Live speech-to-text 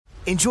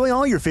Enjoy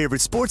all your favorite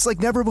sports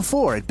like never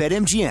before at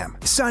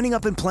BetMGM. Signing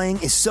up and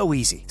playing is so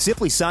easy.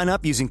 Simply sign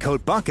up using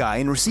code Buckeye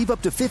and receive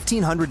up to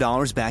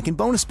 $1,500 back in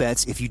bonus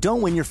bets if you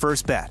don't win your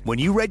first bet. When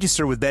you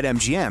register with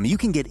BetMGM, you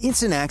can get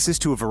instant access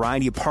to a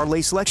variety of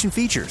parlay selection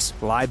features,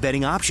 live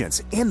betting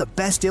options, and the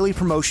best daily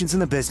promotions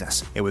in the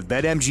business. And with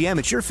BetMGM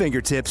at your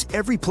fingertips,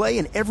 every play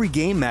and every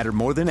game matter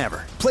more than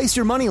ever. Place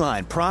your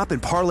moneyline, prop,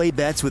 and parlay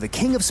bets with the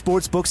king of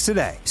sportsbooks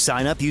today.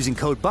 Sign up using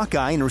code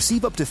Buckeye and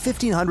receive up to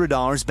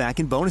 $1,500 back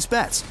in bonus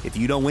bets if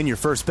you don't win your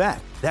first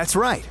bet. That's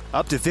right,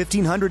 up to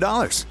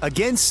 $1,500.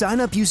 Again, sign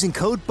up using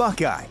code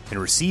Buckeye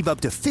and receive up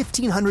to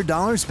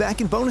 $1,500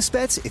 back in bonus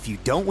bets if you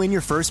don't win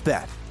your first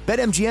bet.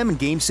 BetMGM and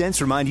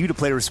GameSense remind you to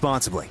play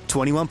responsibly.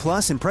 21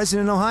 plus and present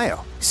in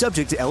Ohio.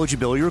 Subject to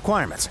eligibility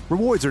requirements.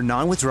 Rewards are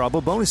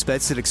non-withdrawable bonus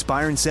bets that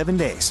expire in 7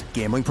 days.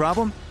 Gambling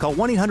problem? Call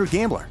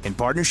 1-800-GAMBLER in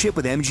partnership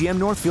with MGM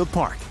Northfield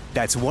Park.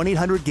 That's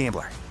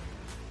 1-800-GAMBLER.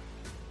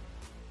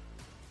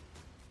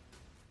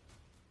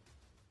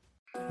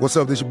 What's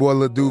up, this your boy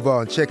Lil Duval,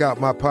 and check out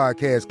my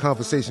podcast,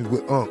 Conversations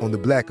with Unc, on the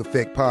Black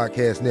Effect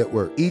Podcast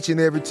Network. Each and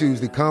every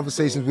Tuesday,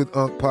 Conversations with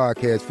Unc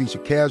podcast feature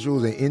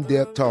casuals and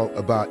in-depth talk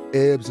about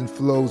ebbs and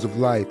flows of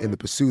life and the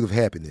pursuit of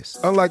happiness.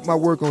 Unlike my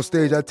work on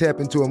stage, I tap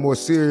into a more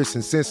serious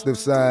and sensitive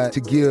side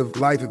to give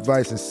life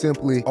advice and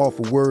simply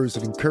offer words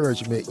of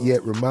encouragement,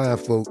 yet remind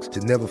folks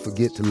to never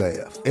forget to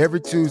laugh.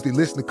 Every Tuesday,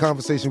 listen to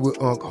Conversation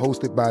with Unc,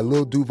 hosted by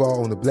Lil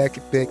Duval on the Black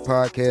Effect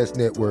Podcast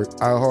Network,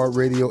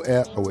 iHeartRadio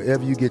app, or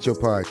wherever you get your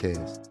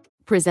podcasts.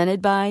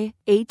 Presented by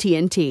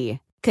AT&T.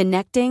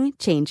 Connecting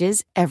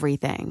changes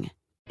everything.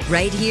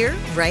 Right here,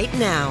 right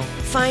now.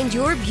 Find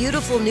your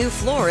beautiful new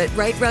floor at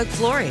Right Rug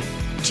Flooring.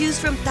 Choose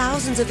from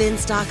thousands of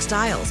in-stock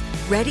styles,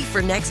 ready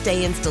for next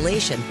day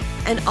installation,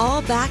 and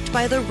all backed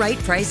by the right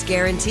price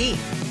guarantee.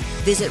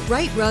 Visit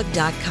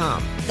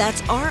rightrug.com.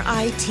 That's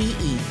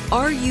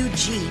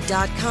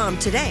RITERUG.com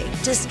today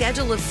to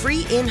schedule a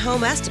free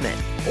in-home estimate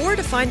or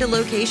to find a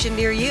location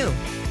near you.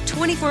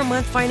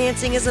 24-month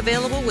financing is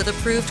available with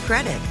approved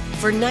credit.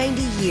 For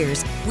 90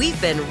 years, we've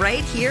been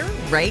right here,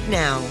 right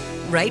now.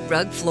 Right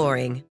Rug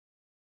Flooring.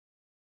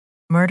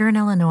 Murder in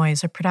Illinois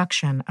is a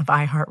production of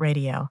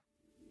iHeartRadio.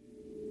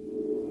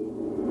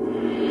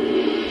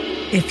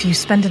 If you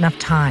spend enough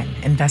time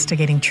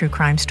investigating true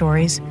crime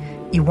stories,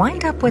 you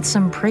wind up with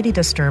some pretty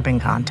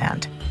disturbing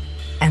content.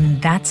 And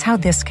that's how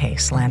this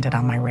case landed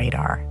on my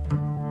radar.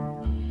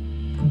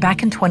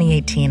 Back in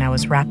 2018, I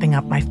was wrapping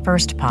up my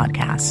first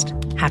podcast,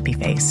 Happy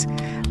Face.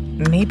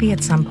 Maybe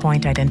at some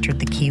point I'd entered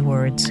the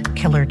keywords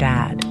killer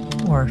dad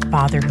or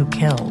father who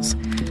kills.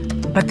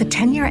 But the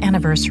 10-year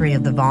anniversary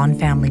of the Vaughn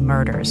family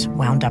murders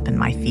wound up in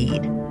my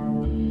feed.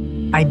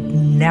 I'd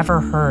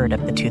never heard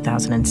of the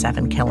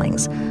 2007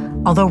 killings,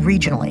 although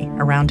regionally,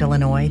 around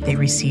Illinois, they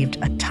received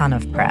a ton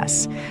of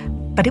press.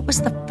 But it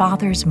was the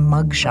father's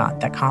mugshot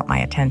that caught my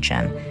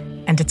attention,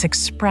 and its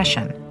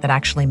expression that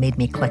actually made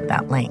me click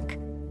that link.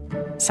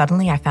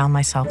 Suddenly, I found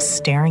myself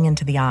staring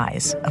into the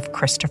eyes of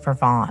Christopher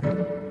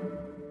Vaughn.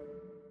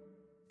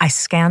 I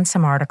scanned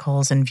some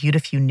articles and viewed a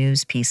few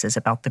news pieces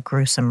about the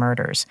gruesome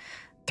murders.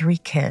 3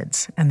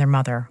 kids and their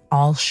mother,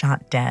 all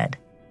shot dead.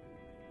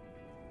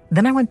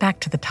 Then I went back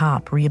to the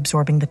top,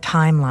 reabsorbing the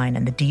timeline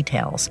and the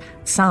details.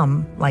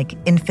 Some, like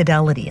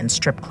infidelity in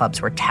strip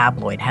clubs, were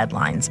tabloid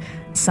headlines.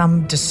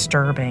 Some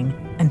disturbing,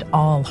 and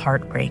all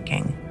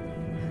heartbreaking.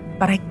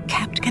 But I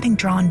kept getting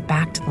drawn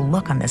back to the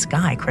look on this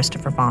guy,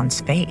 Christopher Vaughn's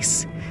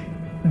face.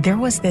 There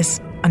was this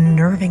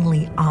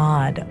unnervingly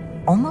odd,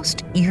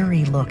 almost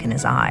eerie look in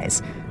his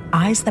eyes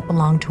that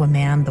belonged to a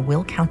man the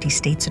Will County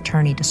State's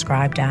attorney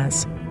described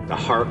as the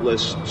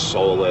heartless,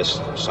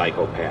 soulless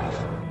psychopath.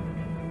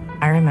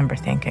 I remember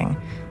thinking,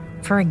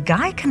 for a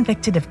guy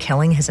convicted of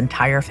killing his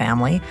entire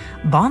family,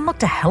 Vaughn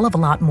looked a hell of a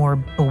lot more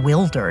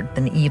bewildered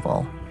than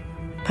evil.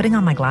 Putting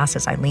on my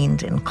glasses, I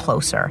leaned in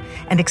closer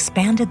and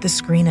expanded the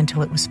screen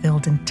until it was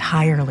filled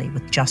entirely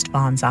with just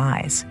Vaughn's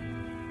eyes,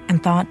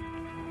 and thought,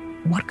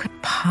 what could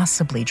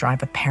possibly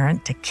drive a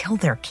parent to kill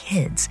their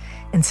kids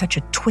in such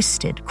a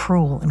twisted,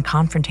 cruel, and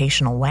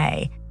confrontational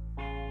way?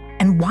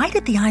 And why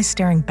did the eyes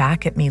staring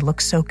back at me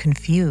look so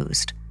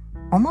confused,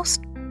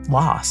 almost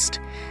lost?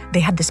 They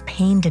had this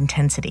pained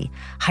intensity,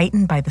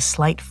 heightened by the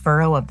slight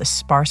furrow of the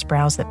sparse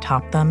brows that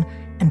topped them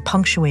and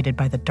punctuated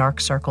by the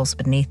dark circles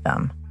beneath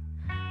them.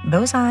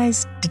 Those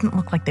eyes didn't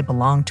look like they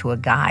belonged to a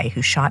guy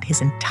who shot his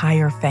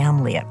entire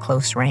family at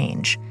close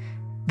range.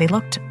 They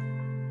looked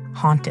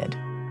haunted.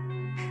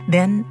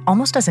 Then,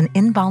 almost as an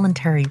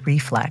involuntary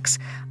reflex,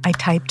 I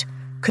typed,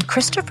 "Could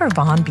Christopher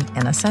Vaughn be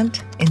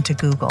innocent?" into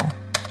Google.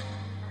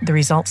 The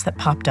results that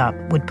popped up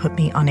would put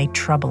me on a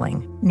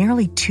troubling,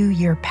 nearly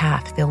 2-year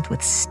path filled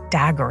with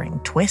staggering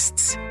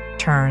twists,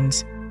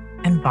 turns,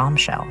 and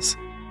bombshells.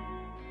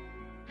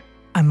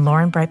 I'm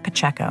Lauren Bright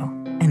Pacheco,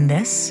 and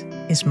this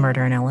is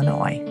Murder in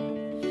Illinois.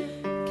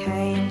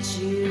 Can't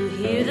you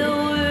hear the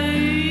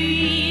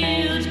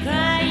world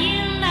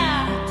crying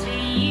out to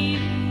you?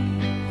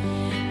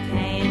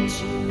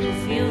 Can't you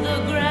feel the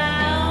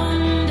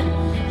ground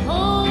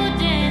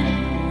holding?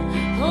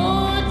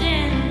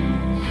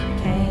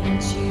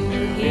 Can't you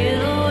hear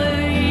the world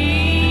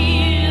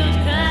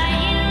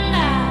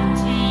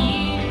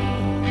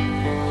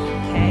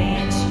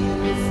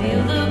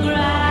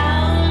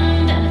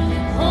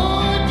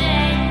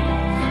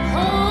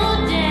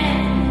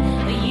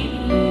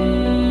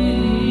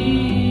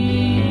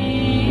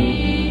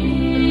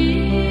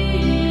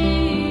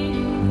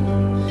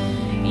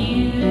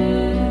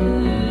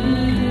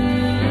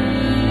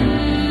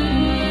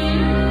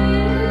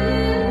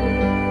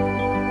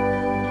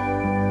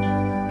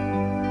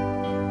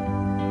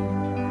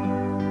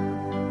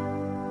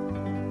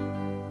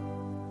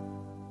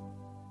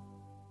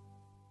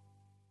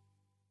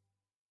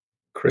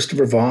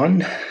Christopher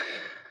Vaughn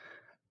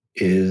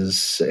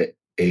is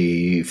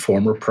a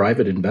former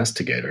private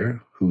investigator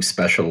who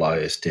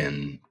specialized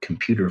in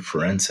computer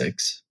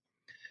forensics.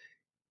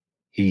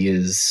 He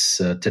is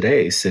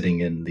today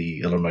sitting in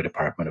the Illinois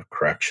Department of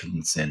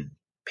Corrections in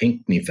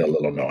Pinckneyville,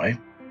 Illinois,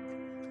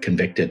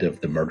 convicted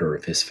of the murder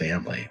of his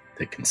family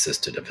that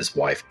consisted of his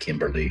wife,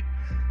 Kimberly,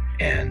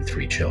 and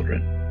 3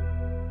 children.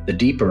 The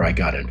deeper I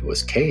got into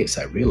his case,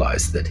 I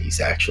realized that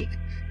he's actually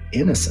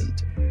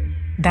innocent.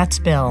 That's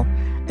Bill,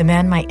 the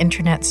man my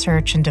internet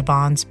search into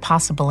Vaughn's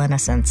possible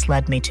innocence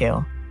led me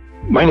to.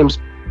 My name's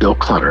Bill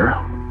Clutter.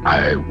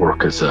 I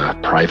work as a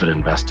private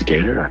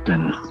investigator. I've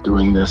been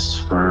doing this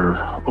for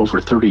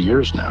over 30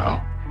 years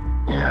now,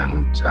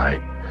 and I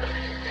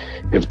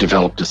have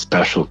developed a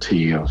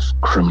specialty of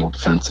criminal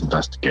defense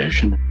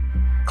investigation.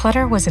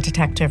 Clutter was a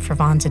detective for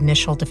Vaughn's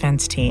initial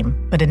defense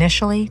team, but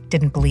initially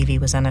didn't believe he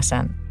was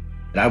innocent.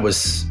 I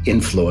was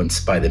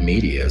influenced by the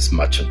media as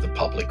much of the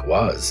public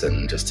was,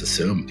 and just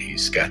assumed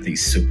he's got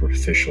these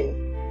superficial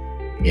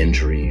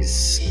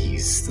injuries.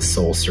 He's the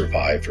sole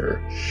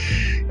survivor.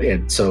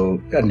 And so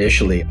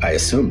initially I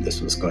assumed this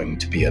was going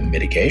to be a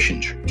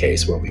mitigation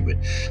case where we would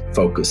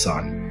focus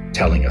on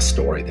telling a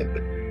story that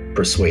would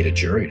persuade a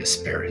jury to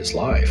spare his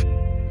life.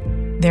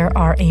 There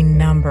are a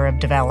number of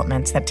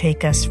developments that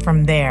take us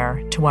from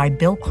there to why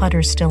Bill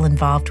Clutter's still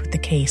involved with the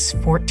case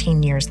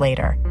 14 years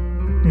later,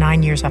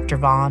 9 years after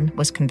Vaughn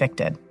was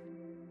convicted.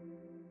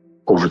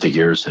 Over the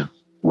years, I've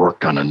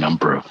worked on a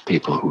number of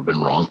people who've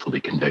been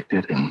wrongfully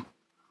convicted, and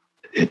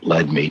it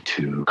led me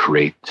to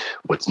create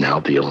what's now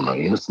the Illinois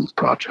Innocence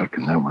Project,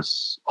 and that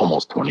was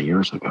almost 20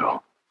 years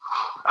ago.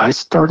 I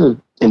started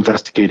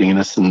investigating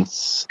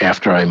innocence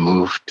after I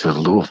moved to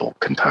Louisville,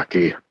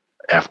 Kentucky,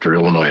 after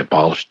Illinois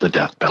abolished the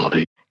death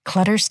penalty.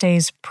 Clutter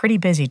stays pretty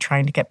busy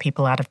trying to get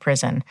people out of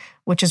prison,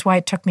 which is why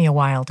it took me a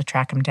while to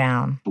track him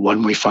down.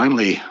 When we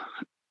finally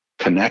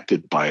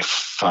connected by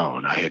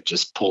phone, I had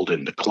just pulled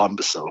into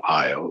Columbus,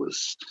 Ohio. It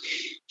was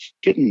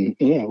getting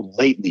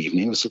late in the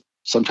evening. It was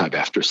sometime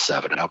after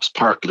 7. I was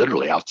parked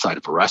literally outside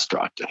of a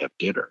restaurant to have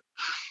dinner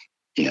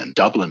in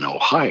Dublin,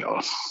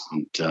 Ohio.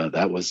 And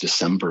that was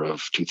December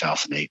of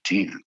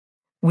 2018.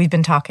 We've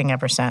been talking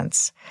ever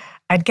since.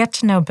 I'd get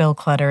to know Bill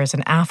Clutter as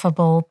an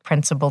affable,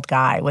 principled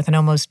guy with an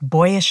almost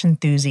boyish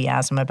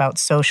enthusiasm about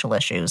social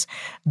issues,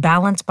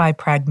 balanced by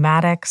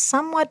pragmatic,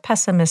 somewhat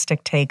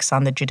pessimistic takes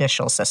on the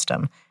judicial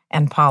system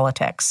and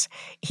politics.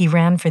 He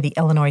ran for the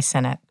Illinois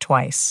Senate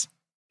twice.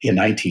 In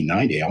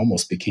 1990, I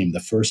almost became the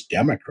first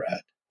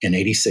Democrat in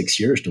 86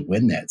 years to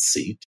win that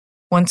seat.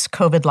 Once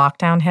COVID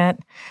lockdown hit,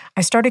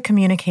 I started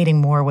communicating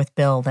more with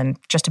Bill than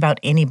just about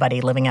anybody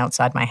living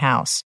outside my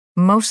house,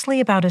 mostly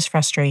about his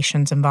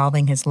frustrations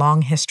involving his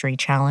long history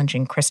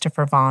challenging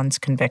Christopher Vaughn's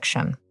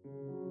conviction.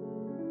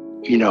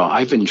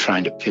 I've been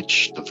trying to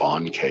pitch the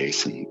Vaughn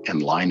case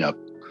and line up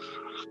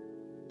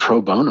pro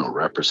bono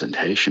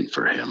representation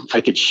for him.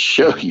 I could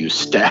show you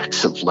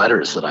stacks of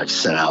letters that I've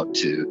sent out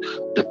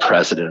to the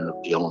president of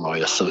the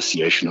Illinois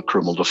Association of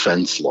Criminal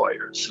Defense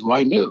Lawyers, who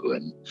I knew,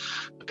 and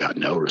got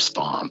no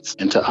response,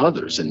 and to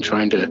others in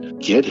trying to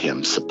get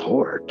him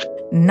support.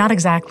 Not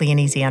exactly an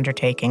easy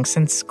undertaking,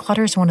 since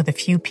Clutter's one of the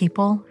few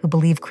people who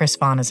believe Chris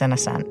Vaughn is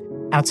innocent,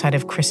 outside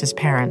of Chris's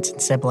parents and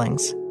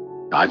siblings.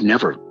 I've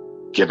never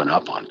given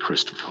up on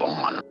Christopher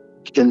Vaughn.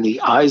 In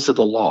the eyes of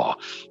the law,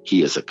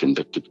 he is a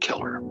convicted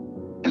killer.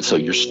 And so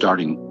you're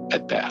starting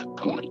at that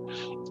point.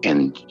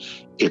 And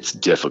it's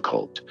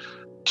difficult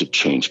to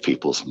change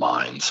people's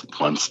minds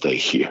once they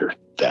hear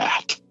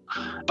that.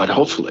 But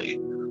hopefully,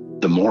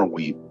 the more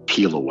we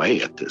peel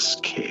away at this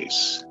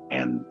case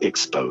and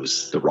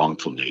expose the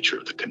wrongful nature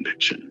of the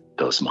conviction,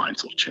 those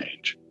minds will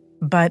change.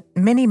 But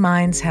many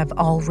minds have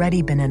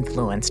already been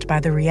influenced by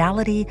the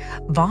reality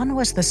Vaughn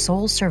was the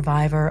sole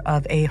survivor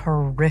of a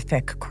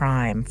horrific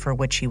crime for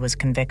which he was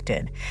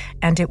convicted,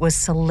 and it was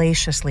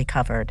salaciously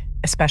covered,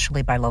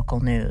 especially by local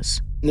news.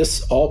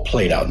 This all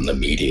played out in the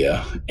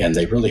media, and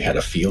they really had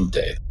a field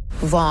day.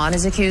 Vaughn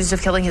is accused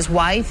of killing his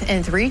wife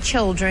and 3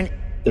 children.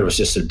 There was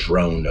just a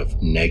drone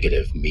of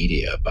negative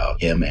media about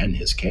him and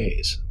his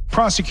case.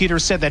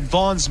 Prosecutors said that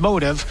Vaughn's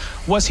motive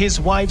was his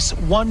wife's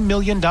 $1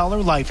 million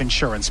life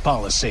insurance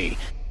policy.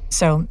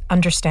 So,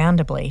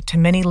 understandably, to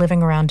many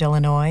living around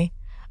Illinois,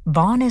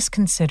 Vaughn is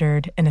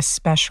considered an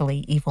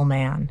especially evil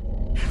man.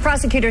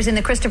 Prosecutors in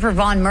the Christopher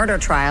Vaughn murder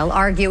trial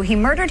argue he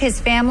murdered his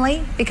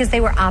family because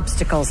they were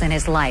obstacles in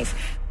his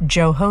life.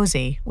 Joe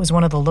Hosey was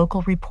one of the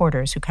local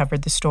reporters who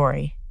covered the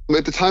story.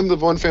 At the time of the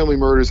Vaughn family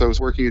murders, I was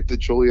working at the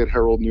Joliet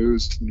Herald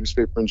News,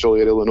 newspaper in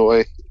Joliet,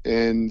 Illinois,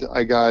 and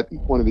I got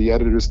one of the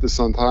editors of the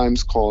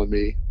Sun-Times calling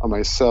me on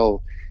my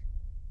cell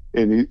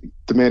and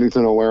demanding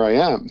to know where I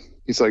am.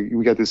 He's like,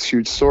 "We got this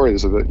huge story.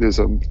 There's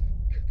a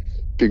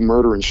big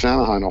murder in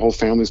Shanahan. A whole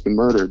family's been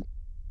murdered."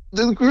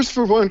 The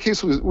Christopher Vaughn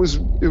case was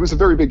a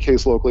very big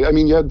case locally. I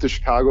mean, you had the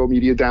Chicago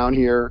media down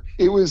here.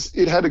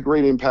 It had a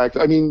great impact.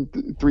 I mean,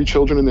 3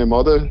 children and their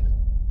mother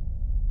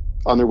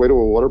on their way to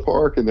a water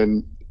park and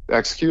then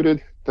executed.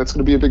 That's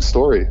going to be a big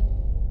story.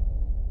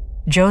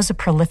 Joe's a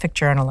prolific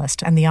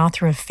journalist and the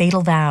author of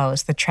Fatal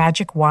Vows, The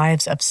Tragic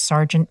Wives of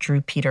Sergeant Drew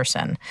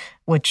Peterson,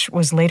 which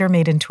was later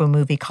made into a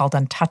movie called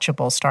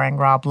Untouchable starring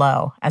Rob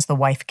Lowe as the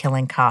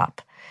wife-killing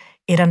cop.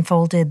 It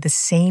unfolded the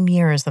same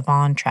year as the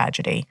Vaughn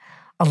tragedy,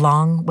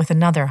 along with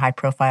another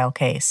high-profile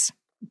case.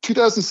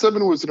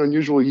 2007 was an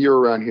unusual year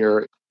around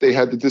here. They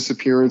had the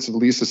disappearance of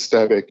Lisa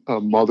Stevick,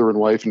 a mother and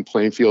wife in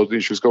Plainfield,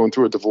 and she was going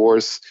through a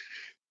divorce,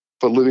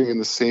 but living in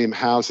the same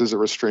house as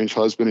her estranged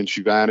husband, and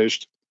she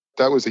vanished.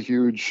 That was a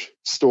huge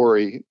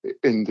story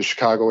in the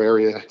Chicago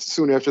area.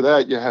 Soon after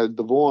that, you had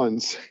the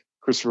Vaughns,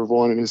 Christopher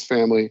Vaughn and his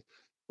family,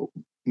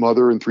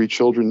 mother and 3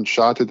 children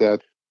shot to death.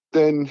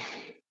 Then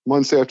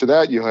months after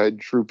that, you had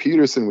Drew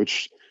Peterson,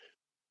 which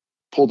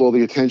pulled all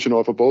the attention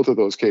off of both of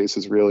those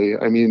cases, really.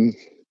 I mean,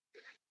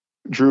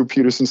 Drew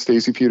Peterson,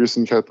 Stacy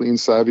Peterson, Kathleen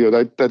Savio,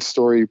 that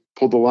story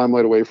pulled the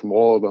limelight away from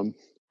all of them.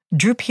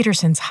 Drew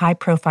Peterson's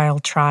high-profile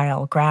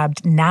trial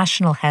grabbed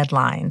national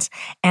headlines,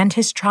 and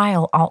his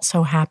trial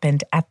also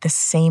happened at the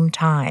same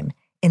time,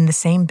 in the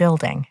same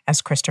building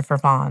as Christopher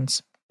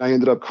Vaughn's. I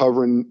ended up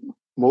covering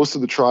most of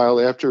the trial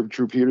after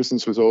Drew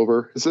Peterson's was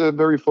over. It's a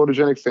very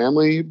photogenic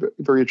family,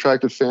 very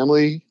attractive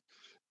family,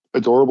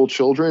 adorable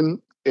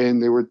children,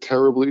 and they were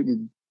terribly,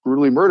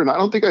 brutally murdered. And I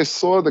don't think I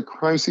saw the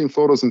crime scene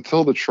photos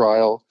until the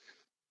trial,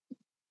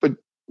 but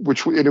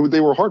they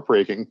were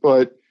heartbreaking.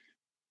 But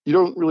you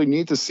don't really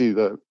need to see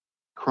the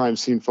crime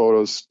scene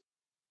photos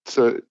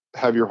to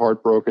have your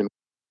heart broken.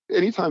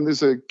 Anytime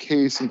there's a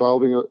case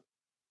involving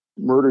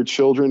murdered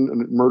children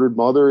and murdered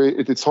mother,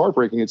 it's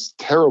heartbreaking. It's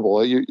terrible.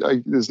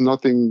 There's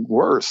nothing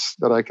worse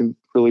that I can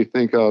really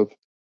think of.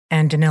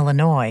 And in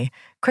Illinois,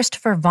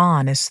 Christopher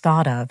Vaughn is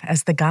thought of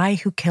as the guy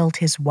who killed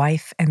his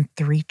wife and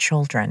 3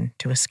 children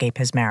to escape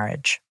his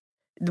marriage.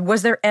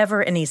 Was there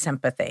ever any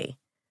sympathy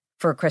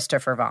for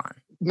Christopher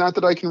Vaughn? Not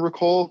that I can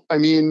recall. I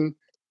mean,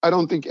 I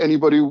don't think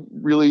anybody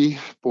really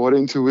bought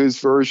into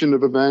his version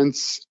of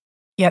events.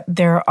 Yet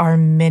there are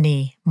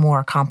many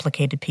more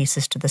complicated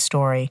pieces to the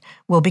story.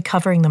 We'll be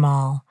covering them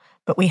all,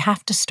 but we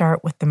have to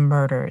start with the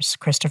murders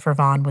Christopher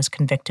Vaughn was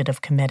convicted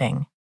of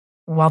committing.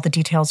 While the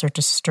details are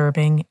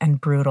disturbing and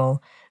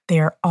brutal, they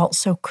are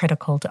also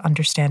critical to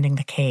understanding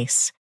the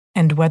case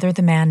and whether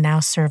the man now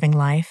serving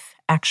life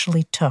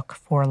actually took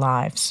 4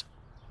 lives.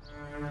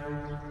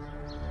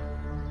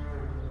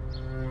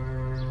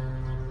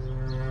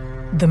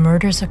 The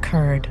murders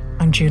occurred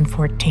on June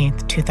 14,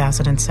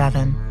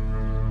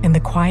 2007. In the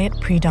quiet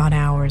pre-dawn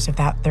hours of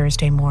that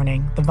Thursday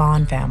morning, the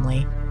Vaughn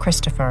family,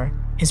 Christopher,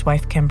 his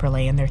wife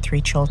Kimberly, and their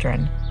 3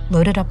 children,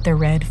 loaded up their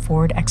red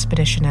Ford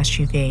Expedition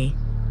SUV,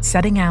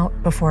 setting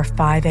out before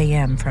 5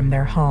 a.m. from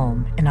their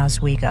home in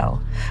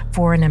Oswego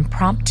for an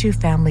impromptu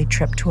family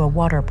trip to a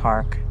water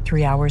park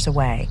 3 hours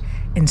away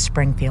in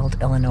Springfield,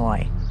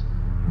 Illinois.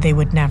 They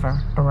would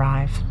never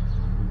arrive.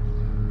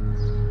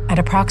 At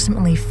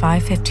approximately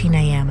 5:15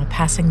 a.m., a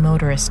passing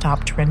motorist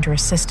stopped to render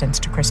assistance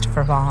to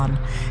Christopher Vaughn,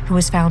 who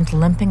was found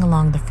limping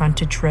along the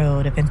frontage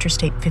road of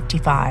Interstate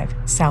 55,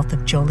 south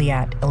of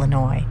Joliet,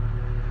 Illinois.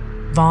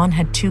 Vaughn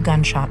had 2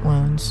 gunshot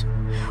wounds.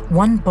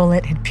 One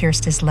bullet had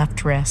pierced his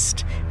left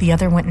wrist, the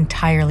other went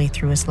entirely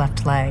through his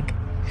left leg.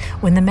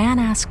 When the man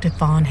asked if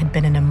Vaughn had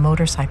been in a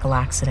motorcycle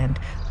accident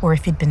or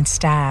if he'd been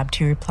stabbed,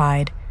 he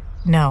replied,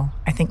 "No,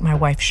 I think my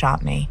wife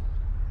shot me."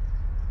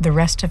 The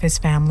rest of his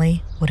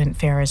family wouldn't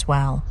fare as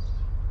well.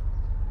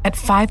 At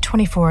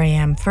 5:24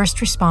 a.m., first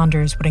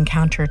responders would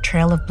encounter a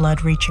trail of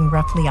blood reaching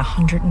roughly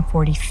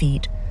 140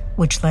 feet,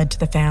 which led to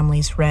the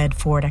family's red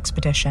Ford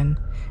Expedition,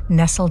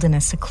 nestled in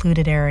a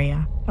secluded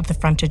area of the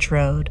frontage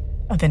road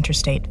of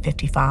Interstate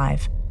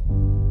 55.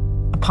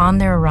 Upon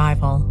their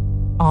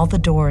arrival, all the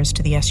doors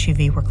to the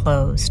SUV were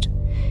closed.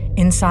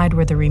 Inside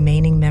were the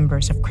remaining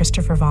members of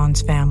Christopher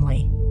Vaughn's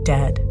family,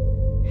 dead.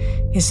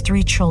 His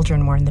 3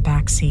 children were in the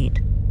back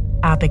seat.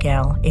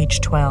 Abigail,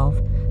 age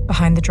 12,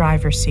 behind the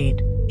driver's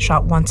seat,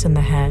 shot once in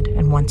the head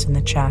and once in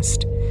the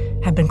chest,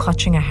 had been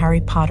clutching a Harry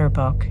Potter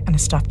book and a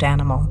stuffed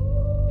animal.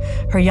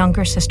 Her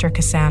younger sister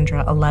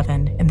Cassandra,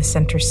 11, in the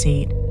center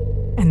seat,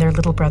 and their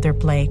little brother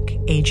Blake,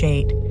 age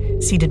 8,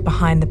 seated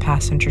behind the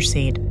passenger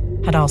seat,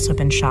 had also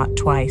been shot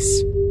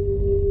twice.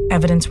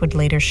 Evidence would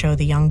later show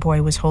the young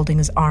boy was holding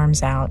his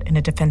arms out in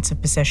a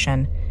defensive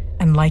position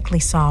and likely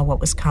saw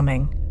what was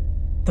coming.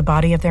 The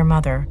body of their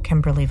mother,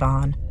 Kimberly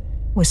Vaughn,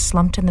 was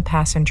slumped in the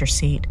passenger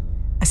seat,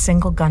 a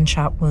single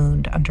gunshot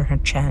wound under her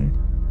chin.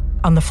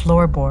 On the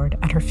floorboard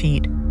at her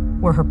feet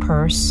were her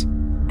purse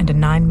and a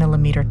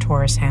 9mm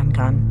Taurus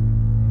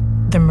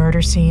handgun. The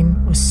murder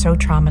scene was so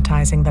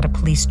traumatizing that a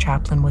police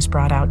chaplain was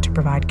brought out to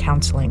provide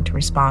counseling to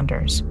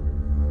responders.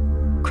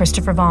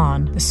 Christopher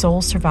Vaughn, the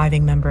sole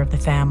surviving member of the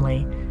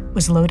family,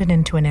 was loaded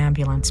into an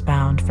ambulance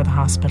bound for the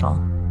hospital.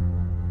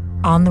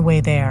 On the way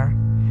there,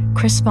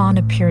 Chris Vaughn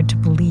appeared to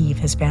believe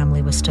his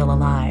family was still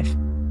alive.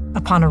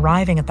 Upon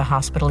arriving at the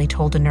hospital, he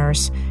told a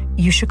nurse,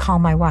 "You should call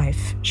my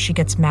wife. She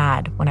gets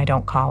mad when I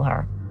don't call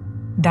her."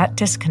 That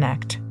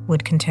disconnect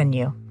would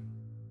continue.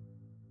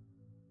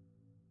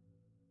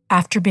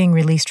 After being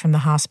released from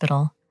the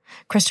hospital,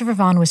 Christopher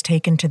Vaughn was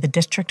taken to the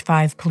District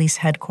 5 police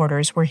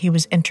headquarters where he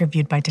was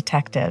interviewed by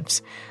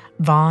detectives.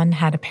 Vaughn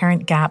had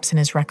apparent gaps in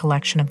his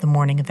recollection of the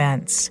morning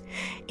events.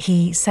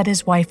 He said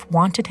his wife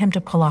wanted him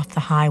to pull off the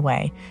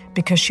highway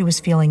because she was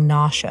feeling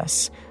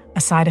nauseous,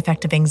 a side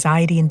effect of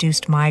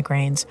anxiety-induced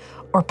migraines,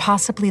 or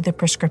possibly the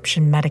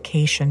prescription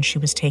medication she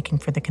was taking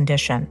for the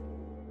condition.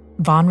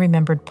 Vaughn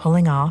remembered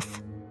pulling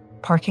off,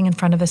 parking in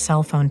front of a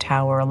cell phone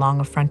tower along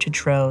a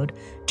frontage road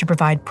to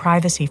provide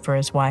privacy for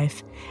his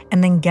wife,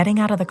 and then getting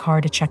out of the car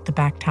to check the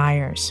back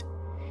tires.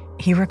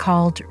 He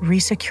recalled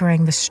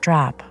resecuring the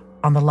strap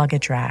on the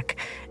luggage rack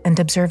and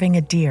observing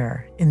a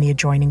deer in the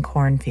adjoining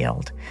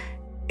cornfield.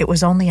 It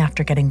was only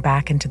after getting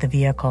back into the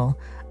vehicle,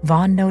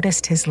 Vaughn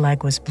noticed his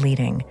leg was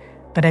bleeding,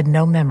 but had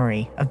no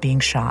memory of being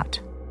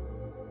shot.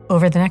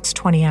 Over the next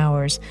 20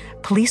 hours,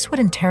 police would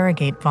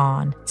interrogate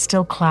Vaughn,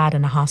 still clad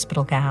in a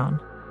hospital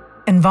gown.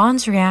 And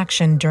Vaughn's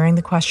reaction during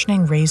the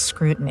questioning raised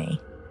scrutiny,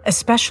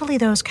 especially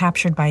those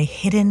captured by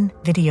hidden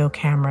video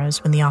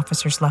cameras when the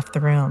officers left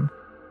the room.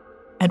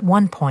 At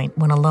one point,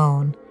 when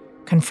alone,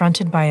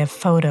 confronted by a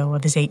photo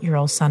of his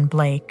 8-year-old son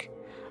Blake,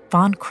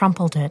 Vaughn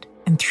crumpled it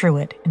and threw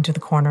it into the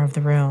corner of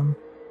the room.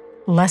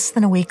 Less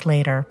than a week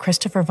later,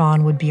 Christopher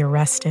Vaughn would be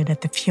arrested at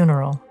the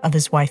funeral of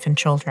his wife and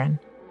children.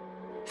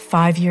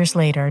 5 years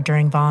later,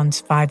 during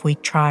Vaughn's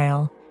 5-week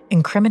trial,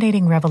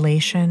 incriminating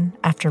revelation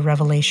after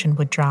revelation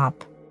would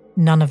drop,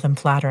 none of them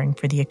flattering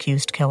for the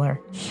accused killer.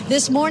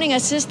 This morning,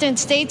 Assistant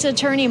State's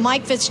Attorney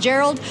Mike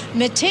Fitzgerald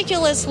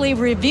meticulously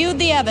reviewed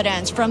the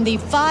evidence from the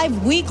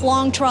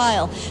 5-week-long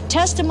trial,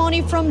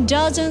 testimony from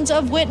dozens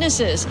of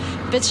witnesses.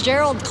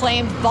 Fitzgerald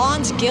claimed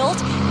Vaughn's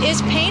guilt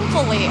is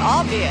painfully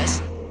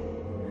obvious.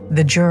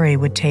 The jury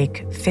would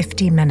take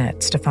 50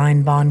 minutes to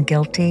find Vaughn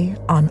guilty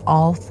on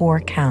all 4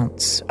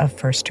 counts of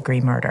first-degree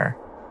murder.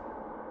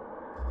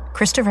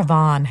 Christopher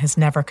Vaughn has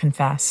never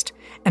confessed,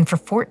 and for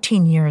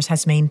 14 years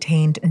has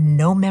maintained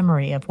no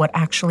memory of what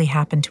actually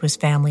happened to his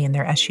family in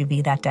their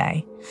SUV that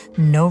day.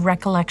 No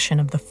recollection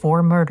of the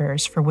 4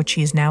 murders for which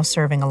he is now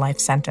serving a life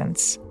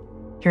sentence.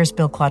 Here's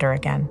Bill Clutter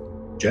again.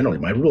 Generally,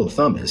 my rule of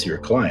thumb is your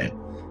client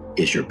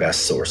is your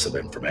best source of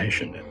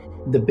information.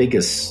 The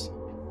biggest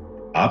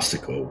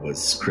obstacle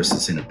was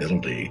Chris's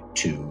inability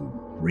to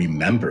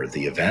remember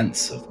the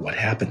events of what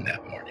happened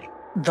that morning.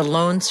 The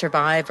lone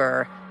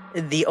survivor,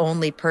 the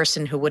only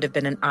person who would have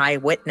been an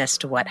eyewitness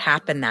to what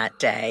happened that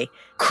day,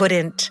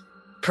 couldn't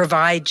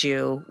provide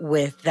you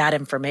with that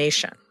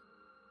information.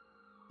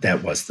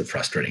 That was the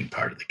frustrating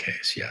part of the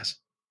case, yes.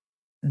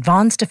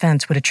 Vaughn's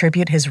defense would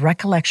attribute his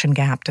recollection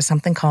gap to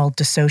something called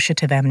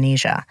dissociative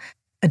amnesia,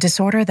 a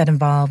disorder that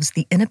involves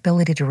the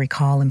inability to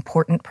recall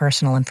important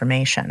personal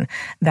information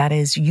that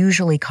is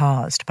usually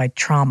caused by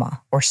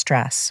trauma or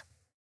stress.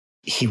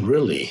 He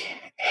really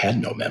had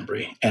no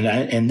memory.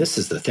 And this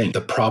is the thing.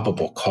 The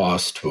probable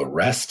cause to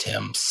arrest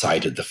him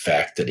cited the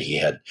fact that he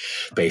had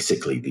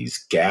basically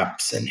these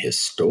gaps in his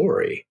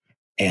story.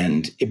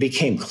 And it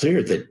became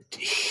clear that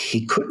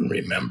he couldn't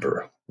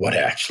remember what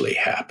actually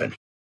happened.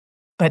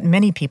 But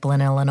many people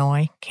in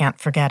Illinois can't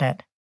forget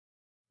it.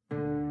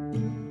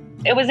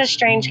 It was a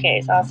strange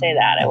case, I'll say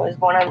that. It was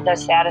one of the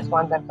saddest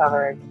ones I've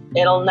covered.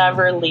 It'll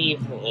never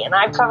leave me. And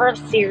I've covered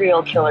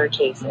serial killer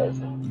cases,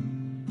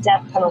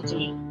 death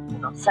penalty,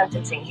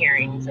 sentencing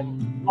hearings,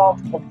 and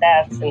multiple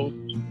deaths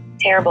and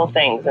terrible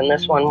things. And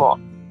this one will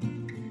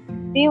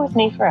be with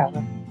me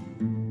forever.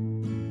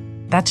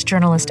 That's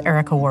journalist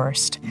Erica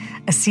Wurst,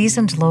 a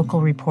seasoned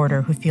local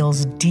reporter who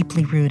feels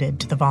deeply rooted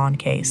to the Vaughn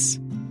case.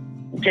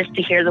 Just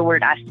to hear the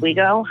word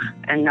Oswego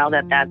and know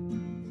that that's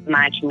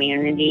my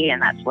community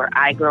and that's where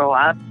I grow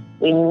up.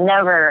 We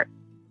never,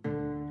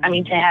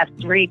 to have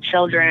 3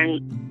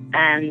 children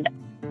and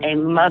a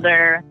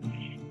mother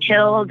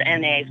killed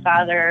and a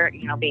father,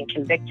 being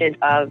convicted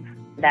of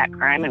that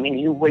crime.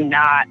 You would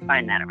not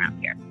find that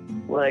around here.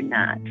 Would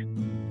not.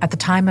 At the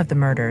time of the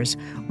murders,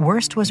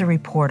 Wurst was a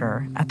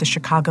reporter at the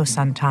Chicago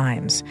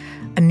Sun-Times,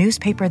 a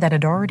newspaper that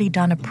had already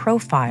done a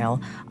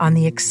profile on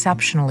the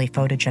exceptionally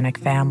photogenic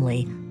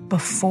family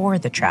before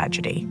the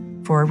tragedy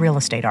for a real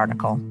estate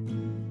article.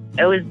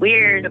 It was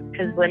weird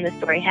because when the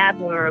story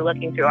happened, we were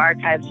looking through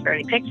archives for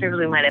any pictures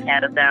we might have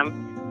had of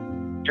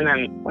them. And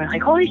then we're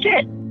like, holy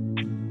shit,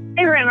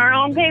 they were in our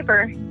own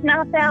paper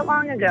not that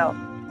long ago.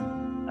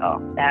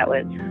 So that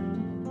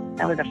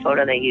was a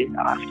photo they used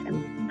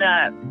often.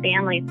 The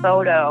family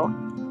photo,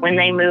 when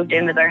they moved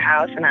into their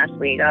house in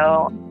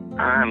Oswego,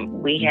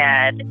 we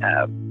had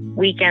a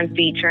weekend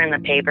feature in the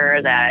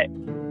paper that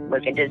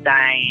was a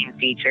design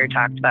feature,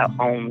 talked about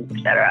homes,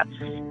 etc.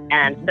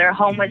 And their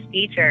home was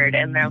featured,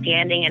 and they're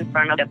standing in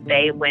front of a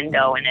bay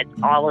window, and it's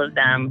all of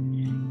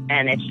them.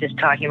 And it's just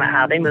talking about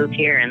how they moved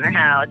here in their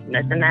house and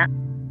this and that.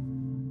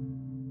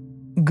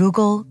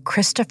 Google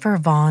Christopher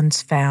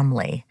Vaughn's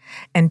family,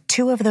 and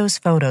 2 of those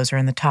photos are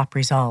in the top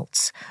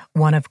results.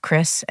 One of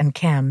Chris and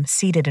Kim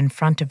seated in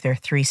front of their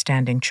 3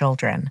 standing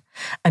children.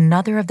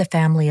 Another of the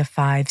family of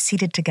 5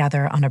 seated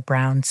together on a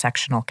brown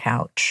sectional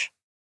couch.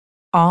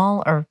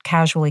 All are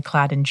casually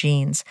clad in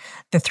jeans,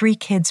 the 3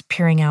 kids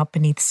peering out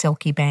beneath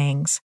silky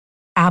bangs.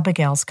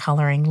 Abigail's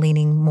coloring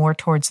leaning more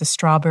towards the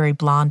strawberry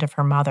blonde of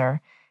her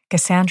mother,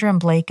 Cassandra and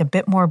Blake a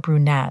bit more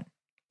brunette,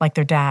 like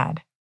their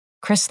dad.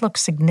 Chris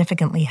looks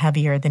significantly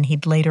heavier than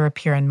he'd later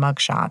appear in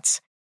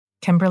mugshots.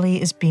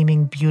 Kimberly is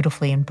beaming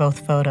beautifully in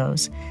both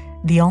photos,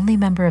 the only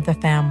member of the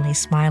family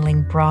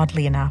smiling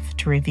broadly enough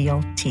to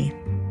reveal teeth.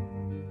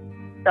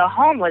 The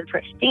home was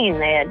pristine.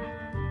 They had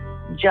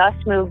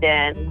just moved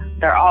in.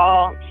 They're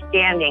all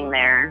standing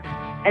there.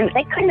 And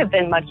they couldn't have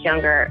been much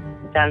younger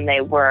than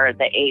they were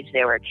the age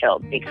they were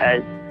killed,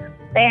 because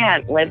they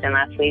hadn't lived in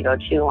Oswego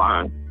too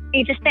long.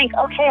 You just think,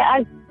 okay,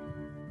 I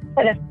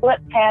could have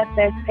flipped past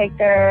this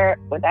picture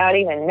without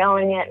even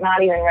knowing it,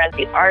 not even read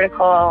the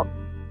article.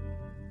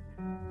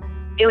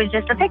 It was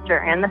just a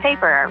picture in the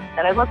paper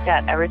that I looked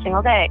at every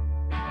single day.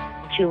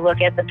 To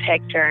look at the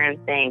picture and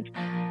think,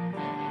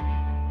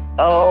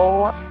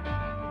 oh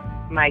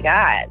my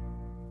God,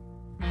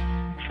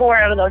 4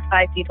 out of those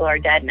 5 people are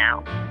dead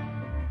now.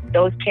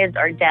 Those kids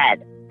are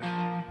dead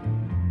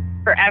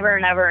forever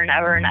and ever and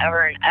ever and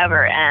ever and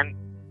ever. And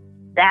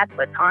that's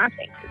what's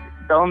haunting.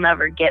 They'll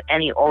never get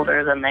any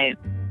older than they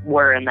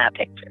were in that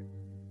picture.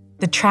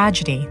 The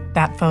tragedy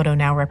that photo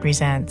now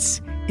represents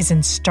is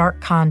in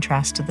stark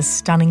contrast to the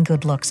stunning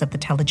good looks of the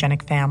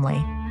telegenic family.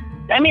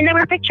 I mean, they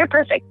were picture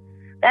perfect.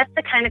 That's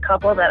the kind of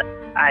couple that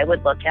I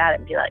would look at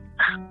and be like,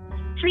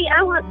 sweet,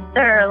 I want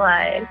their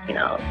life,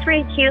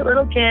 3 cute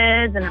little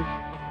kids and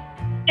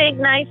a big,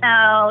 nice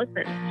house.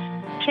 And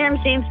Kim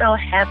seems so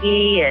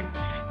happy. And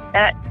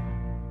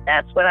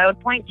that's what I would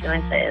point to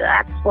and say,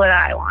 that's what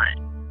I want.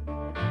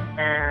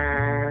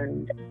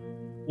 And,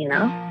 you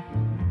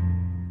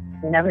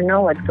never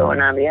know what's going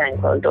on behind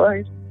closed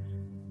doors.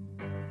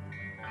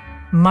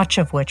 Much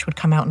of which would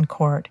come out in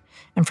court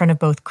in front of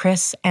both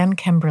Chris and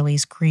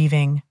Kimberly's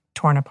grieving,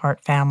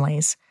 torn-apart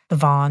families, the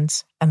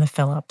Vaughns and the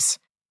Phillips.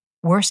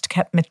 Wurst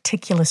kept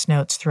meticulous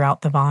notes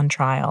throughout the Vaughn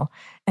trial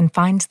and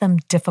finds them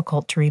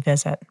difficult to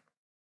revisit.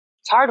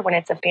 It's hard when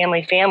it's a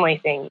family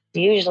thing.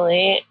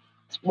 Usually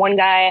it's one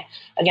guy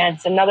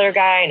against another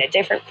guy in a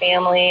different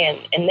family, and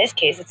in this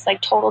case, it's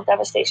like total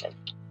devastation.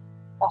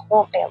 The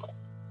whole family.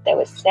 It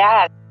was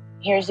sad.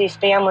 Here's these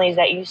families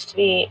that used to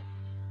be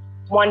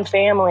one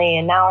family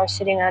and now are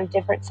sitting on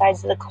different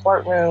sides of the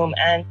courtroom,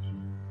 and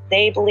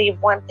they believe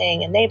one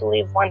thing and they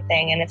believe one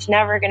thing, and it's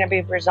never going to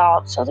be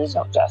resolved, so there's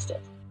no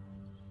justice.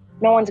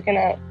 No one's going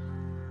to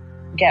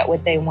get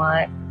what they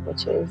want,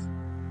 which is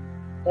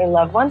their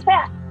loved ones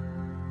back.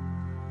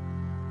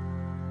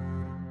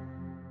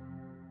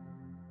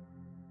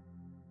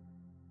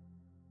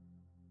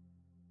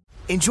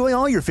 Enjoy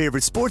all your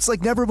favorite sports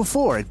like never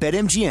before at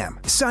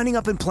BetMGM. Signing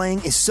up and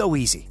playing is so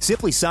easy.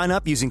 Simply sign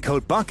up using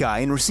code Buckeye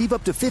and receive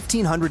up to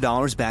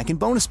 $1,500 back in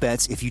bonus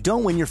bets if you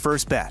don't win your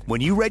first bet.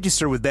 When you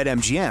register with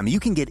BetMGM,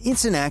 you can get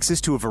instant access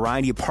to a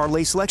variety of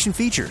parlay selection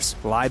features,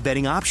 live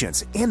betting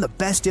options, and the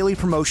best daily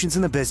promotions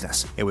in the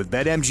business. And with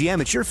BetMGM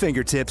at your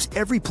fingertips,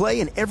 every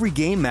play and every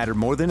game matter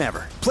more than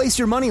ever. Place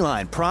your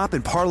moneyline, prop,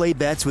 and parlay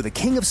bets with the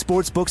king of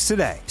sportsbooks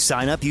today.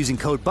 Sign up using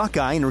code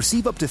Buckeye and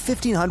receive up to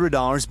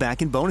 $1,500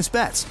 back in bonus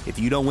bets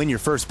if you don't win your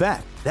first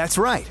bet. That's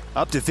right,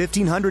 up to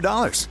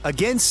 $1,500.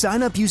 Again,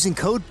 sign up using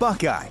code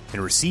Buckeye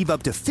and receive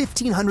up to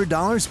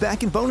 $1,500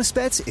 back in bonus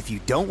bets if you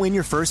don't win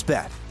your first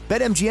bet.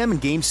 BetMGM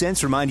and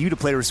GameSense remind you to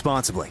play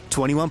responsibly.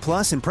 21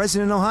 plus and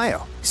present in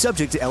Ohio.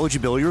 Subject to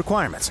eligibility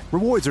requirements.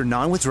 Rewards are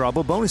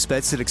non-withdrawable bonus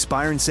bets that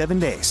expire in 7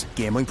 days.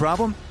 Gambling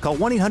problem? Call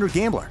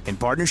 1-800-GAMBLER in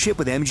partnership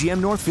with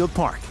MGM Northfield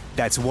Park.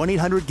 That's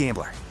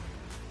 1-800-GAMBLER.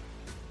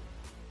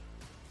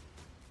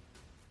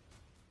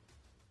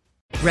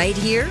 Right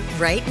here,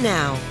 right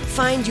now.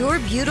 Find your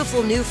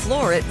beautiful new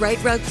floor at Right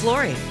Rug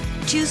Flooring.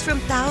 Choose from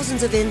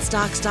thousands of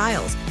in-stock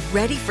styles,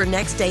 ready for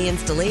next day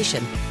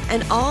installation,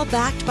 and all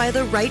backed by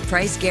the right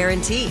price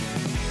guarantee.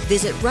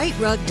 Visit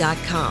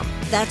rightrug.com.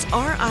 That's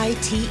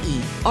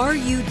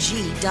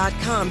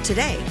RITERUG.com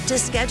today to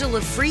schedule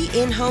a free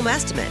in-home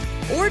estimate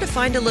or to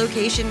find a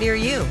location near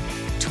you.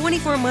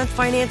 24-month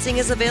financing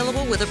is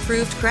available with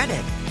approved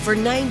credit. For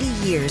 90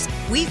 years,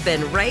 we've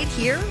been right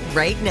here,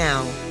 right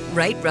now.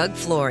 Right Rug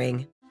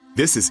Flooring.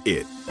 This is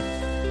it.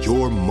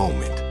 Your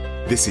moment.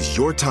 This is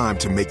your time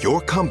to make your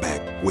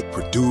comeback with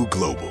Purdue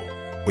Global.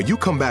 When you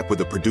come back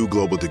with a Purdue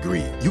Global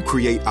degree, you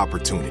create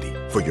opportunity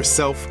for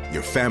yourself,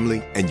 your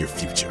family, and your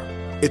future.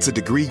 It's a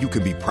degree you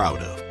can be proud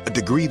of, a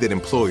degree that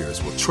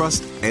employers will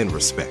trust and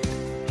respect.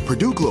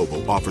 Purdue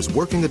Global offers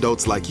working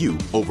adults like you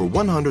over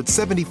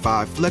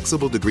 175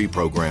 flexible degree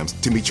programs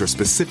to meet your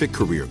specific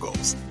career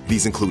goals.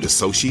 These include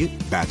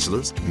associate,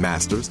 bachelor's,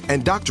 master's,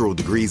 and doctoral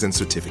degrees and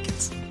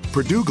certificates.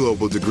 Purdue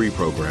Global degree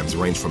programs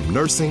range from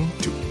nursing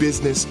to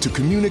business to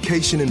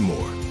communication and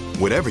more.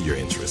 Whatever your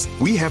interest,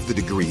 we have the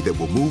degree that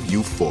will move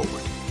you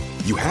forward.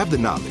 You have the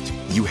knowledge,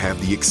 you have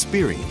the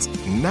experience.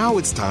 Now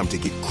it's time to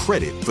get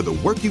credit for the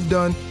work you've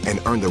done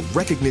and earn the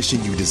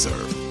recognition you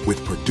deserve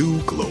with Purdue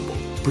Global,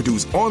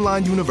 Purdue's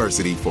online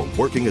university for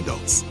working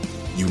adults.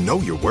 You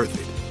know you're worth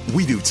it.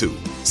 We do too.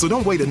 So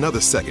don't wait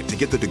another second to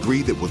get the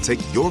degree that will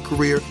take your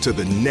career to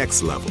the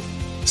next level.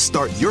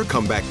 Start your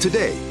comeback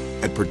today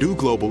at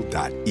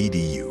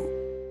purdueglobal.edu.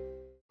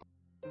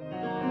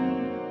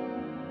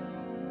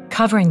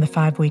 Covering the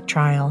 5-week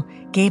trial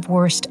gave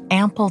Wurst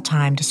ample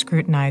time to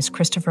scrutinize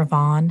Christopher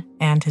Vaughn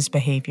and his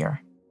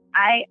behavior.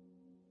 I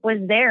was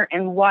there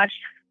and watched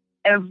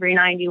every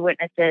 90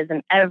 witnesses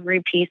and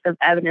every piece of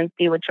evidence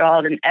be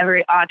withdrawn and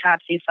every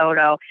autopsy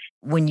photo.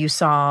 When you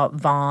saw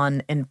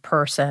Vaughn in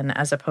person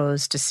as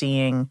opposed to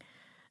seeing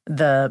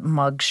the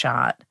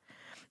mugshot,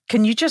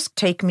 can you just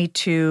take me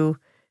to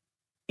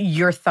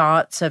your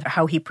thoughts of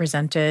how he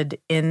presented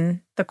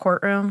in the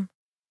courtroom?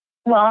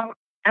 Well,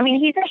 I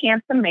mean, he's a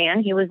handsome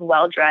man. He was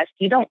well-dressed.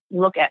 You don't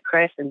look at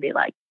Chris and be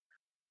like,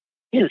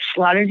 you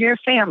slaughtered your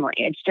family.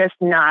 It's just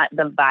not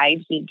the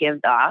vibe he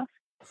gives off.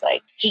 It's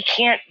like, he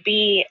can't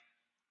be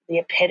the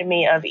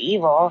epitome of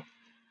evil.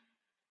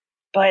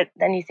 But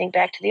then you think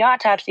back to the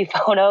autopsy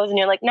photos and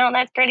you're like, no,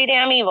 that's pretty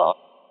damn evil.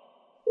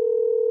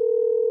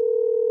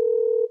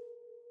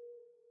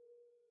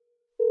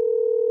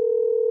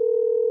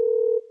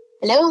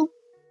 Hello?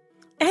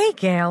 Hey,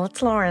 Gail,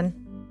 it's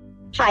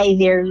Lauren. Hi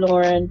there,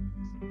 Lauren.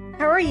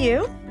 How are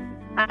you?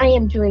 I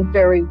am doing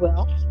very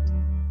well.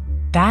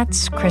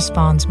 That's Chris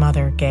Vaughn's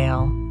mother,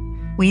 Gail.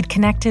 We'd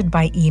connected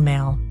by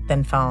email,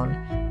 then phone.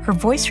 Her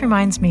voice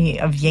reminds me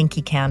of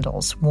Yankee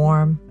Candles,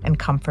 warm and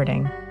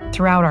comforting.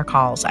 Throughout our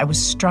calls, I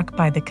was struck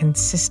by the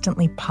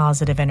consistently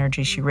positive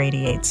energy she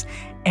radiates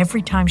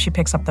every time she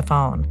picks up the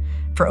phone.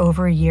 For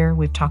over a year,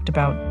 we've talked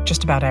about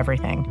just about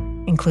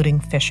everything, including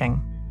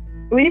fishing.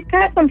 We've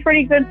got some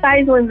pretty good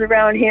sized ones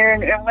around here,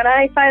 and when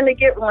I finally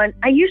get one,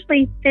 I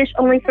usually fish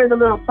only for the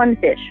little fun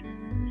fish.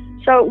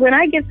 So when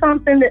I get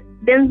something that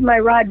bends my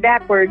rod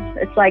backwards,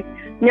 it's like,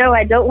 no,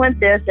 I don't want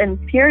this. And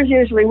Pierre's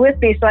usually with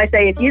me, so I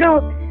say, if you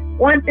don't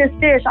want this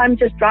fish, I'm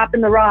just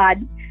dropping the rod.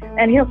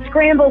 And he'll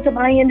scramble to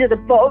my end of the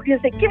boat. He'll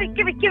say, give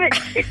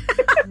it.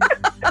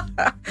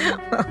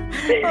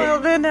 Well,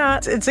 then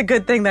it's a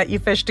good thing that you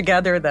fish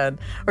together then,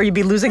 or you'd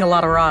be losing a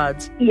lot of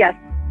rods. Yes.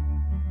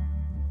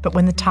 But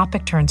when the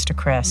topic turns to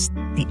Chris,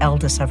 the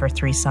eldest of her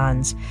 3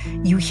 sons,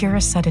 you hear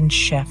a sudden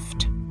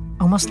shift,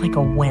 almost like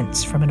a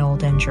wince from an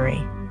old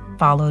injury,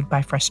 followed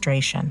by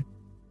frustration.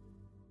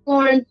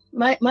 Lauren,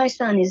 my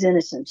son is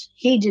innocent.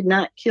 He did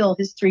not kill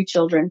his 3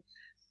 children,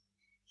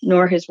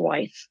 nor his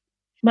wife.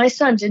 My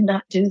son did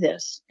not do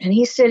this. And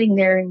he's sitting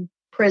there in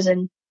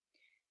prison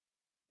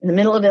in the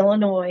middle of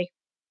Illinois.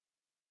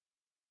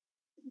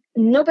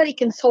 Nobody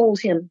consoled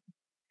him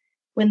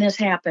when this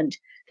happened.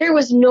 There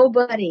was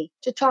nobody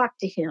to talk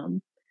to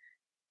him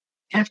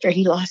after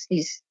he lost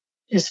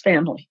his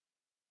family.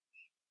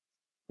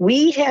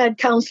 We had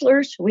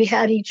counselors. We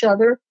had each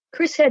other.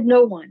 Chris had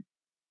no one.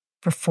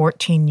 For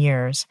 14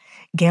 years,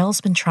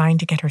 Gail's been trying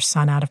to get her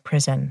son out of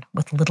prison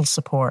with little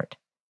support,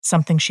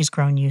 something she's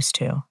grown used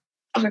to.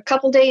 A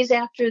couple days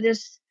after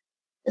this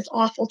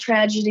awful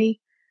tragedy,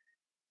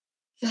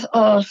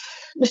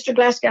 Mr.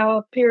 Glasgow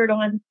appeared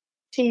on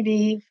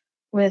TV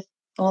with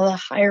all the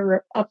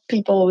higher up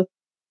people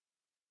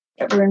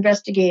that were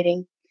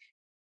investigating.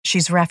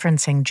 She's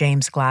referencing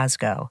James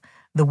Glasgow,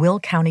 the Will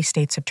County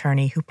State's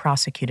attorney who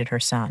prosecuted her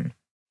son.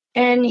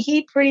 And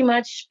he pretty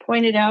much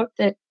pointed out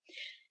that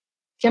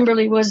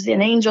Kimberly was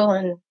an angel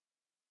and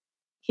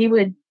he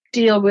would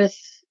deal with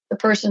the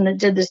person that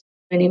did this,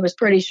 and he was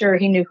pretty sure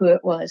he knew who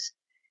it was.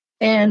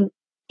 And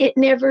it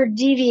never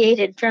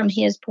deviated from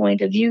his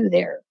point of view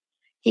there.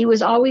 He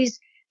was always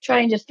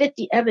trying to fit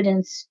the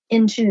evidence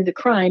into the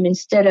crime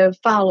instead of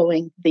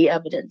following the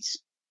evidence.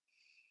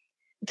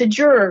 The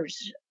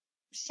jurors,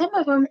 some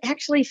of them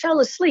actually fell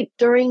asleep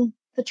during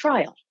the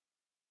trial.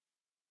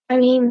 I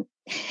mean,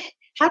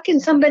 how can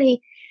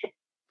somebody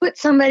put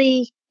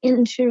somebody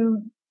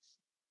into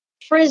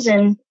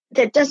prison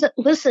that doesn't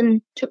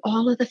listen to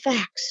all of the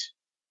facts?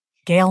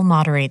 Gail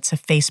moderates a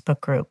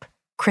Facebook group,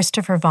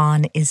 Christopher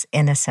Vaughn is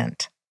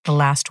Innocent, the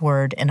last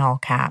word in all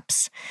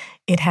caps.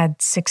 It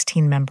had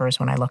 16 members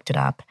when I looked it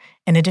up.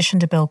 In addition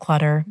to Bill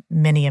Clutter,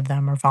 many of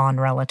them are Vaughn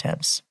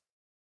relatives.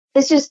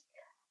 It's just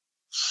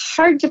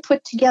hard to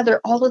put together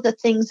all of the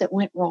things that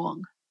went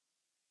wrong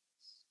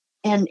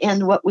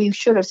and what we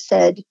should have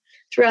said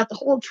throughout the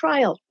whole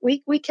trial.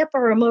 We kept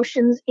our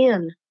emotions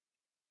in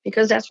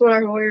because that's what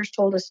our lawyers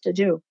told us to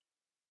do.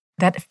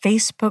 That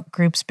Facebook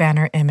group's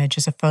banner image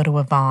is a photo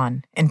of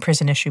Vaughn in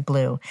prison issue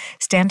blue,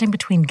 standing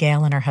between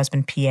Gail and her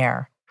husband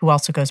Pierre, who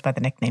also goes by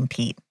the nickname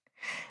Pete.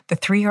 The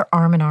 3 are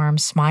arm in arm,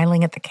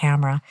 smiling at the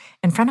camera,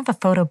 in front of a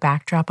photo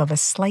backdrop of a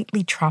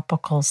slightly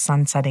tropical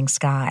sunsetting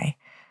sky.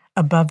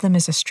 Above them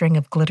is a string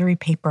of glittery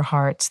paper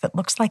hearts that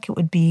looks like it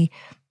would be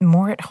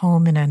more at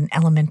home in an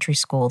elementary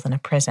school than a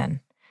prison.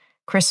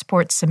 Chris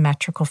sports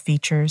symmetrical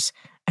features,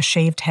 a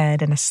shaved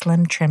head, and a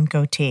slim, trim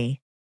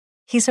goatee.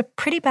 He's a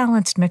pretty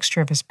balanced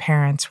mixture of his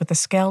parents, with the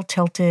scale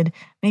tilted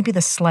maybe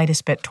the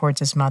slightest bit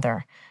towards his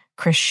mother.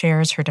 Chris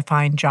shares her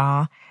defined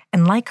jaw,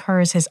 and like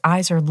hers, his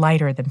eyes are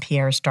lighter than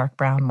Pierre's dark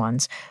brown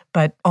ones,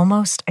 but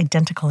almost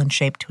identical in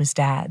shape to his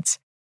dad's.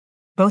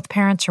 Both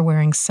parents are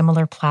wearing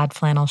similar plaid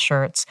flannel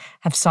shirts,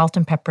 have salt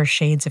and pepper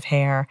shades of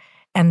hair,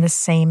 and the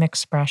same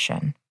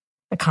expression,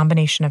 a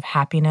combination of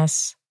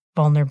happiness,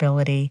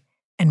 vulnerability,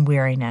 and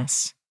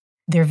weariness.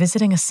 They're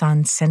visiting a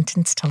son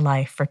sentenced to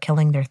life for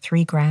killing their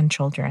 3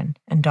 grandchildren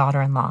and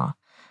daughter-in-law.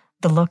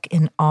 The look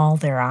in all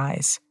their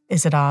eyes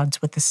is at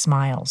odds with the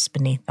smiles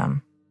beneath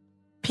them.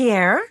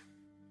 Pierre?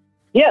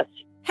 Yes.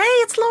 Hey,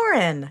 it's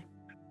Lauren.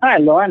 Hi,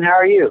 Lauren. How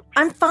are you?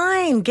 I'm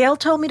fine. Gail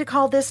told me to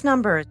call this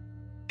number.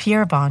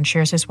 Pierre Vaughn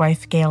shares his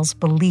wife Gail's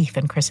belief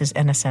in Chris's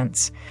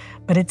innocence,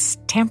 but it's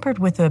tempered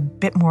with a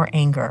bit more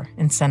anger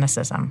and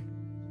cynicism.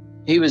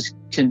 He was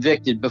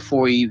convicted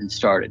before he even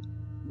started.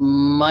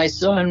 My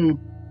son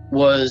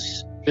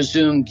was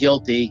presumed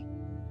guilty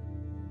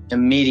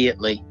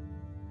immediately.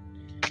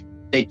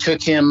 They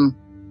took him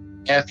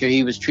after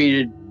he was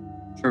treated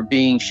for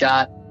being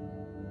shot.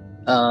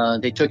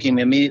 They took him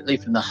immediately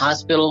from the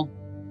hospital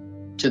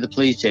to the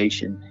police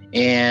station,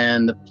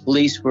 and the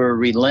police were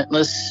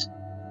relentless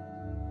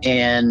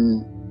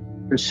and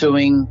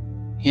pursuing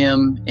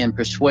him and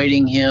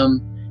persuading him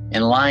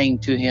and lying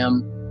to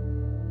him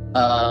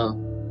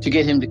to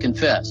get him to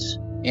confess.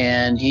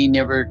 And he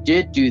never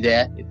did do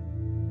that,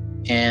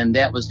 and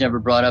that was never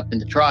brought up in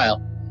the trial.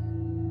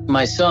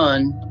 My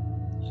son,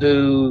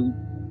 who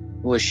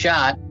was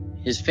shot,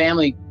 his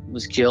family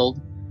was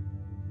killed,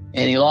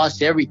 and he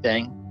lost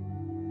everything.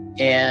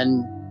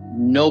 And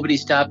nobody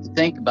stopped to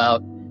think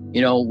about,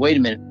 wait a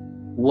minute,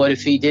 what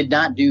if he did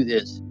not do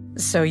this?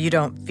 So you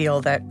don't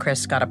feel that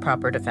Chris got a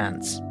proper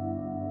defense?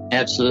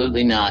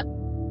 Absolutely not.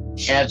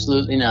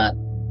 Absolutely not.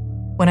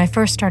 When I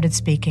first started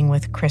speaking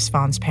with Chris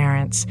Vaughn's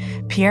parents,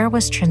 Pierre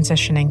was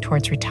transitioning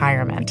towards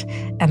retirement,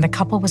 and the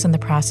couple was in the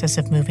process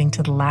of moving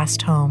to the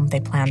last home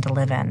they planned to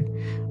live in,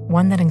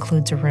 one that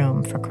includes a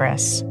room for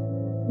Chris.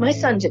 My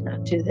son did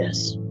not do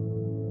this.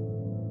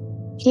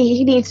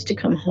 He needs to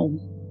come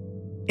home.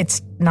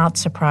 It's not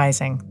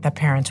surprising that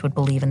parents would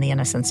believe in the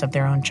innocence of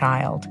their own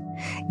child.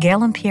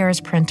 Gail and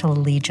Pierre's parental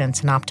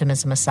allegiance and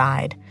optimism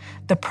aside,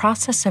 the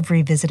process of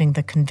revisiting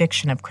the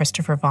conviction of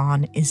Christopher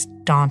Vaughn is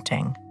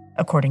daunting,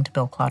 according to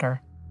Bill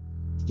Clutter.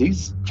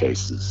 These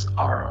cases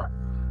are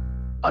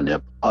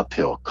an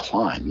uphill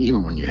climb,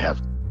 even when you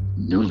have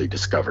newly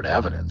discovered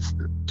evidence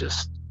that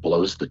just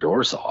blows the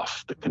doors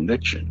off the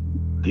conviction.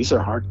 These are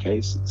hard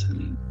cases,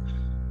 and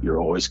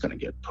you're always going to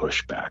get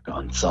pushback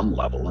on some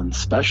level, and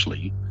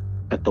especially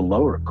at the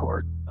lower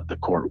court, the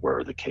court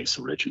where the case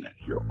originated.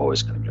 You're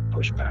always going to get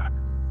pushback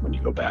when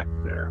you go back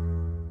there.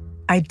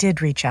 I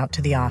did reach out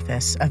to the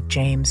office of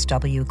James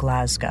W.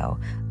 Glasgow,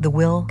 the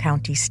Will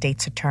County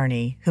State's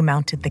attorney who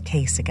mounted the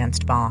case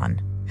against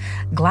Vaughn.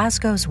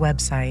 Glasgow's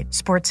website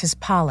sports his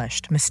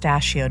polished,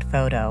 mustachioed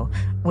photo,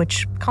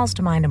 which calls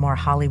to mind a more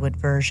Hollywood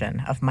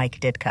version of Mike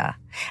Ditka,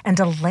 and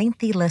a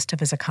lengthy list of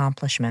his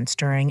accomplishments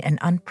during an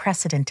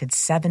unprecedented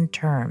 7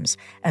 terms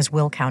as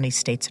Will County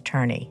State's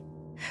attorney.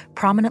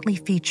 Prominently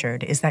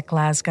featured is that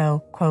Glasgow,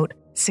 quote,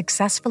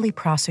 successfully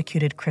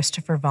prosecuted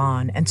Christopher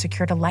Vaughn and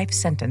secured a life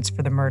sentence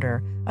for the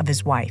murder of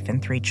his wife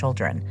and 3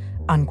 children,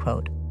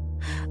 unquote.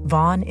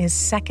 Vaughn is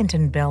second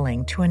in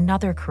billing to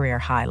another career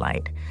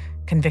highlight,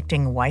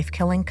 convicting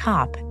wife-killing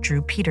cop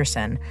Drew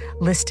Peterson,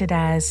 listed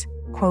as,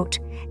 quote,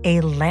 a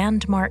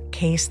landmark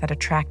case that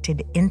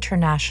attracted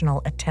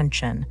international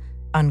attention,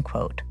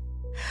 unquote.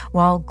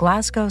 While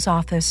Glasgow's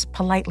office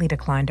politely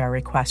declined our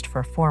request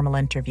for a formal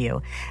interview,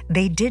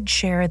 they did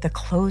share the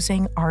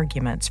closing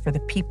arguments for the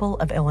people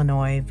of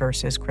Illinois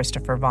versus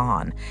Christopher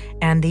Vaughn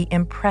and the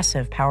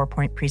impressive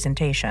PowerPoint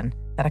presentation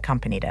that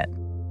accompanied it.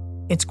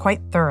 It's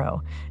quite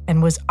thorough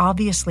and was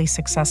obviously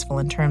successful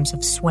in terms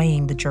of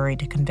swaying the jury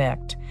to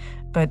convict,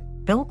 but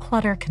Bill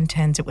Clutter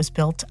contends it was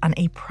built on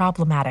a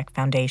problematic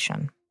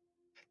foundation.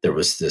 There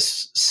was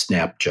this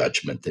snap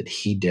judgment that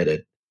he did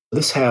it.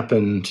 This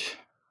happened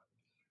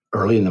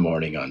early in the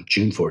morning on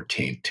June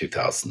 14,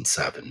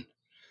 2007.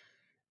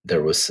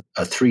 There was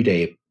a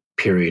 3-day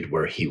period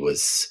where he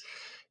was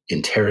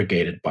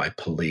interrogated by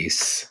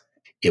police.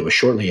 It was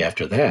shortly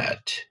after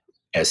that,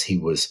 as he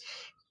was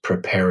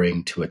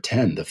preparing to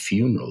attend the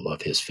funeral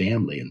of his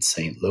family in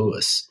St.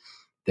 Louis,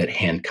 that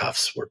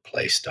handcuffs were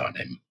placed on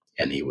him,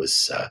 and he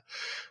was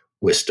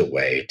whisked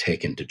away,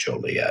 taken to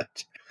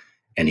Joliet,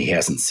 and he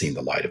hasn't seen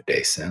the light of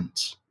day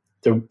since.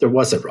 There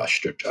was a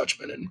rush to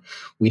judgment, and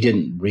we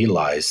didn't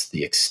realize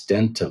the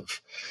extent of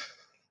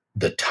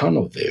the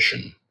tunnel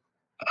vision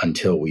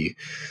until we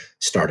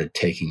started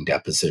taking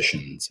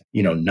depositions.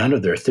 None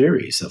of their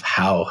theories of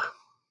how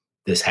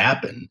this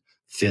happened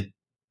fit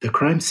the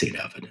crime scene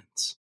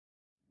evidence.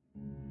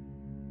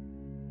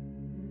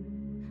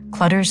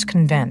 Clutter's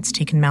convinced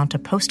he can mount a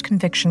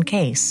post-conviction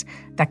case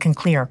that can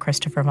clear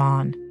Christopher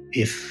Vaughn.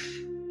 If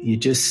you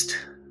just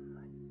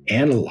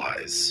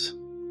analyze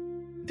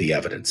the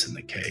evidence in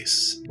the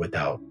case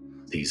without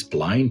these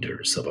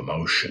blinders of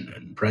emotion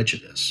and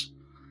prejudice,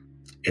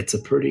 it's a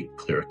pretty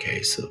clear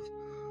case of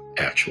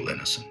actual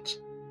innocence.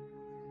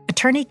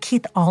 Attorney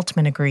Keith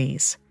Altman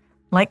agrees.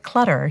 Like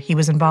Clutter, he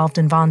was involved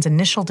in Vaughn's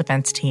initial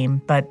defense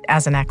team, but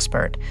as an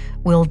expert,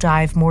 we'll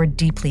dive more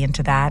deeply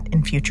into that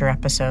in future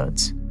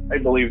episodes. I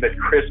believe that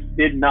Chris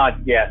did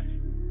not get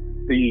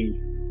the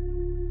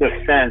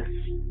defense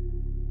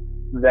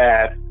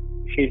that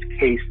his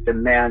case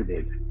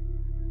demanded.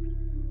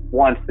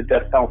 once the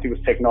death penalty was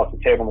taken off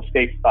the table and the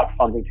state stopped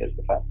funding his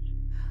defense.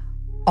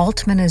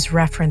 Altman is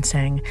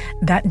referencing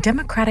that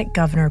Democratic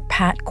Governor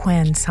Pat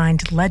Quinn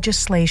signed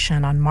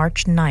legislation on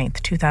March 9,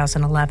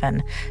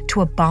 2011,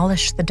 to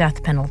abolish the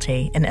death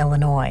penalty in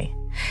Illinois.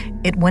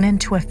 It went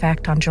into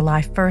effect on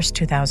July 1,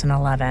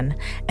 2011,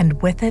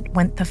 and with it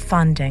went the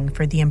funding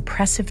for the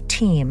impressive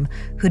team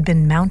who'd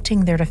been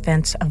mounting their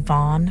defense of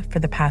Vaughn for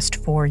the past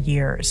 4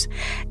 years.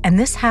 And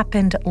this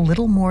happened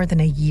little more than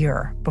a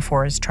year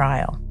before his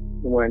trial.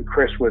 When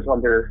Chris was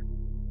under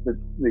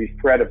the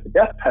threat of the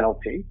death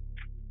penalty,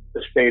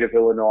 the state of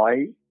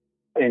Illinois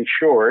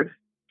ensured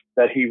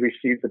that he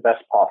received the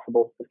best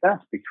possible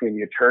defense between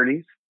the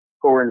attorneys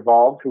who were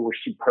involved, who were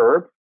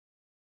superb.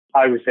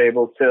 I was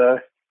able to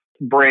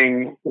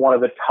bring one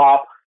of the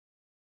top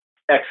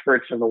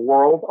experts in the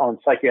world on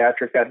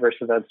psychiatric adverse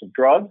events of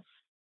drugs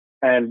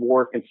and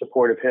work in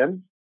support of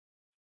him.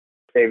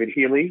 David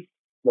Healy,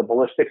 the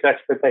ballistics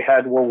expert they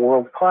had, were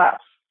world class.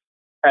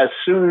 As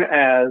soon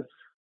as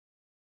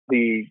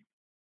the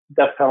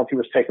death penalty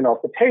was taken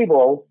off the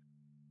table,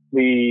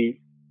 the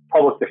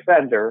public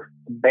defender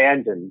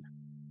abandoned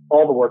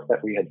all the work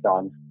that we had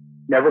done,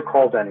 never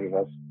called any of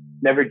us,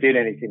 never did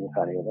anything with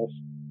any of us,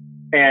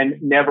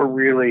 and never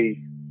really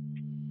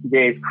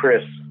gave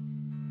Chris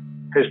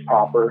his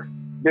proper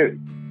due.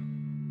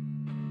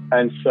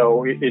 And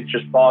so it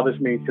just bothers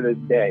me to this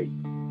day.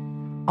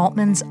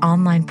 Altman's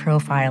online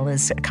profile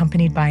is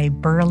accompanied by a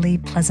burly,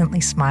 pleasantly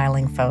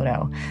smiling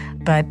photo,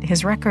 but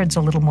his record's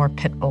a little more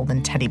pit bull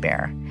than teddy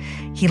bear.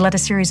 He led a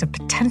series of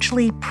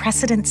potentially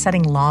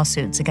precedent-setting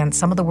lawsuits against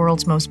some of the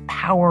world's most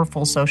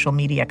powerful social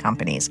media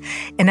companies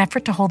in an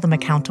effort to hold them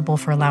accountable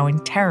for allowing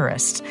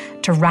terrorists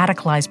to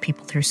radicalize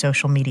people through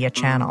social media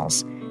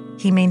channels.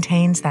 He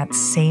maintains that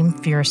same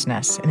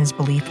fierceness in his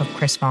belief of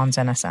Chris Vaughn's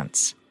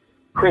innocence.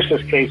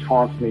 Chris's case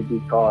haunts me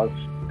because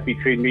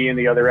between me and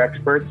the other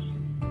experts,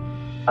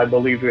 I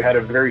believe we had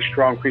a very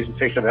strong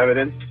presentation of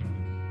evidence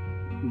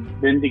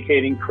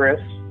vindicating Chris,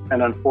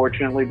 and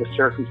unfortunately the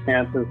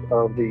circumstances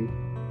of the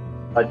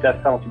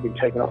death penalty being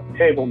taken off the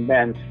table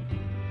meant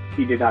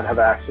he did not have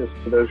access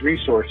to those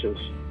resources.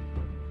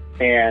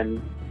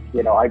 And,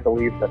 I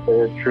believe that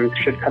the truth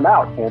should come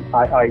out, and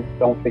I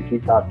don't think he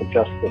got the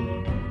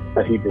justice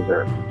that he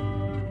deserved.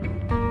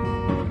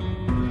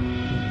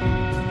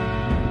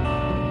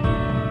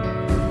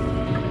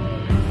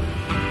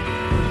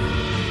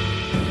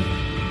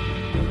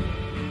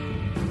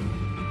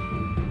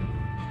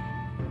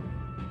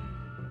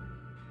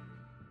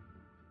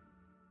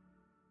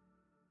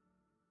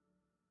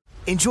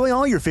 Enjoy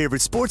all your favorite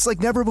sports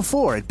like never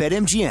before at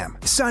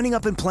BetMGM. Signing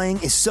up and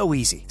playing is so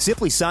easy.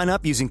 Simply sign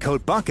up using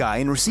code Buckeye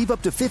and receive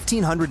up to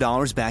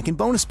 $1,500 back in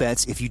bonus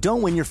bets if you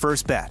don't win your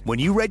first bet. When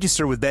you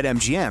register with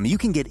BetMGM, you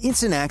can get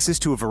instant access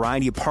to a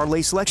variety of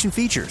parlay selection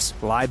features,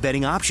 live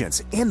betting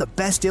options, and the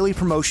best daily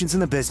promotions in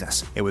the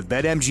business. And with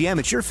BetMGM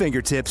at your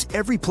fingertips,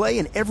 every play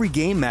and every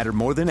game matter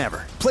more than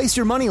ever. Place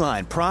your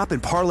moneyline, prop,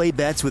 and parlay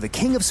bets with the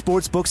king of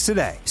sportsbooks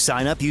today.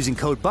 Sign up using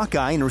code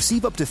Buckeye and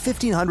receive up to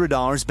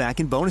 $1,500 back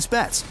in bonus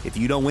bets if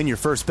you don't win your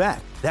first bet.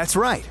 That's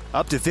right,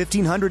 up to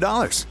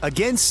 $1,500.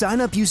 Again, sign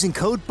up using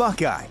code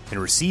Buckeye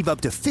and receive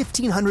up to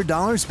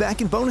 $1,500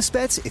 back in bonus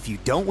bets if you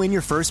don't win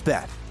your first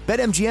bet.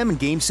 BetMGM and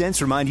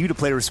GameSense remind you to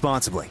play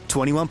responsibly.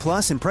 21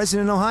 plus and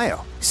present in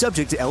Ohio.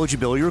 Subject to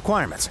eligibility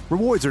requirements.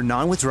 Rewards are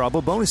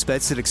non-withdrawable bonus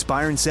bets that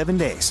expire in 7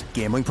 days.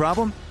 Gambling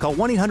problem? Call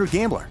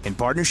 1-800-GAMBLER in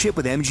partnership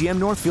with MGM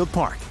Northfield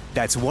Park.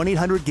 That's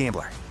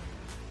 1-800-GAMBLER.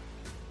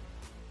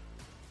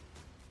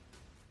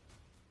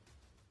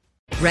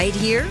 Right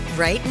here,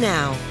 right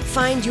now.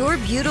 Find your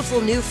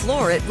beautiful new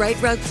floor at Right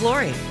Rug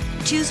Flooring.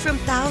 Choose from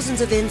thousands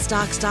of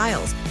in-stock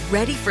styles,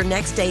 ready for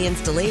next day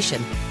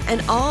installation,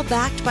 and all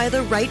backed by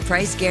the right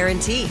price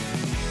guarantee.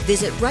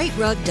 Visit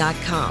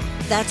rightrug.com.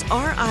 That's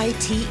RITERUG.com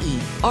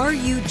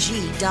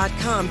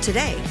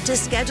today to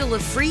schedule a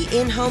free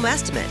in-home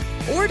estimate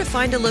or to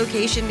find a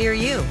location near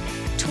you.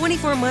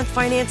 24-month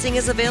financing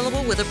is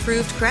available with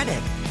approved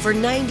credit. For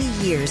 90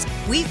 years,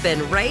 we've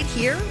been right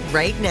here,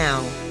 right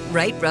now.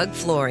 Right Rug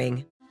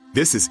Flooring.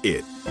 This is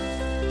it.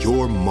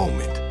 Your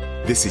moment.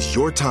 This is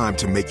your time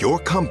to make your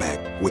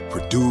comeback with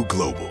Purdue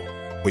Global.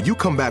 When you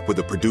come back with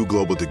a Purdue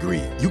Global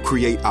degree, you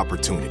create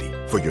opportunity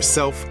for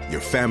yourself, your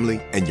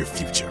family, and your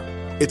future.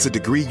 It's a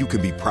degree you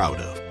can be proud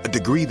of, a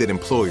degree that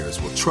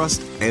employers will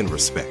trust and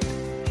respect.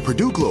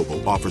 Purdue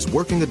Global offers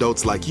working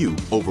adults like you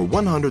over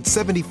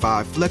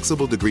 175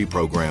 flexible degree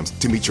programs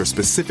to meet your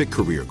specific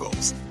career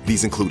goals.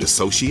 These include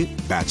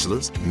associate,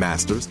 bachelor's,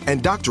 master's,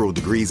 and doctoral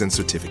degrees and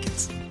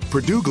certificates.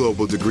 Purdue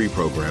Global degree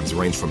programs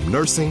range from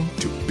nursing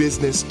to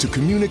business to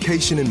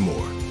communication and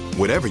more.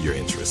 Whatever your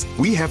interest,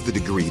 we have the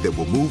degree that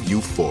will move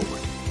you forward.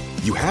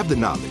 You have the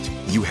knowledge,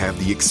 you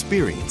have the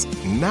experience.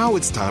 Now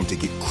it's time to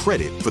get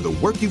credit for the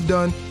work you've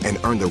done and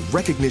earn the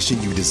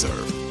recognition you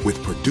deserve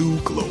with Purdue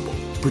Global,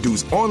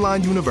 Purdue's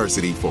online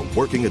university for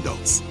working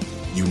adults.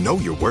 You know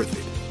you're worth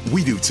it.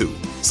 We do too.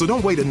 So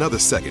don't wait another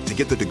second to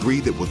get the degree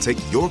that will take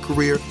your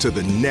career to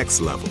the next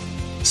level.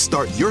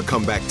 Start your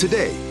comeback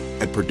today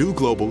at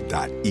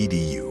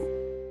purdueglobal.edu.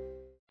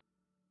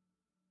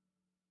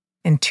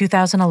 In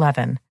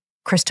 2011,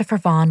 Christopher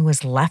Vaughn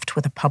was left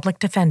with a public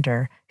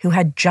defender who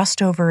had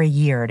just over a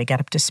year to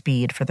get up to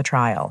speed for the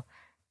trial.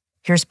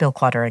 Here's Bill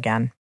Clutter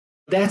again.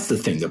 That's the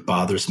thing that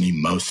bothers me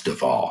most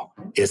of all,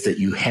 is that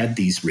you had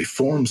these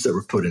reforms that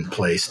were put in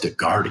place to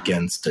guard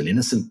against an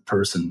innocent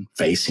person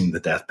facing the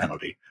death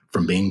penalty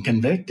from being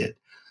convicted.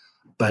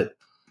 But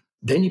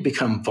then you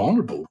become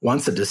vulnerable.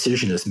 Once a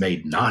decision is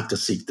made not to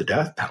seek the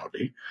death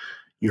penalty,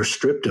 you're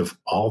stripped of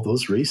all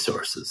those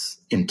resources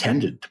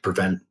intended to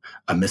prevent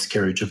a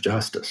miscarriage of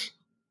justice.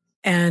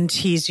 And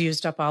he's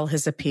used up all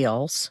his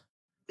appeals.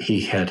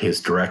 He had his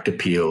direct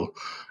appeal,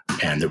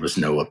 and there was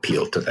no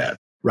appeal to that.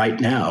 Right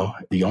now,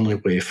 the only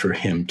way for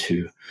him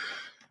to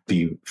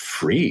be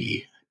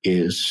free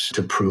is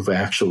to prove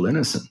actual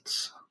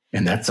innocence.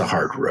 And that's a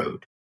hard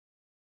road.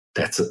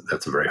 That's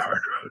a very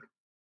hard road.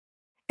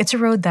 It's a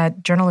road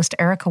that journalist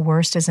Erica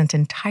Wurst isn't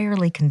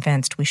entirely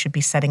convinced we should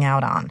be setting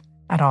out on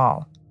at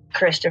all.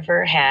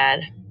 Christopher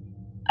had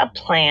a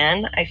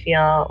plan. I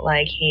feel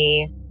like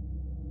he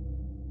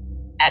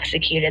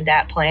executed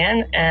that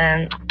plan,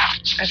 and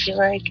I feel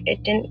like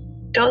it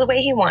didn't go the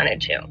way he wanted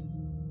to.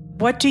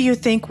 What do you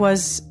think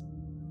was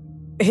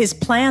his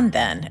plan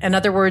then? In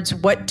other words,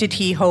 what did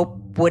he hope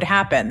would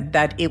happen?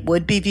 That it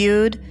would be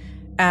viewed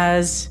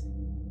as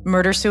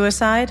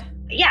murder-suicide?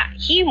 Yeah,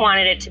 he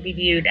wanted it to be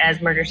viewed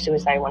as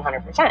murder-suicide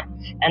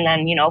 100%. And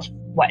then,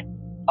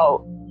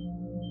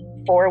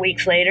 4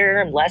 weeks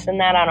later, less than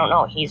that, I don't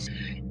know, he's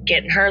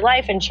getting her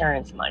life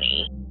insurance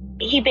money.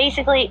 He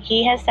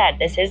has said,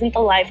 this isn't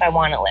the life I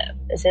want to live.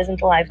 This isn't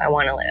the life I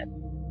want to live.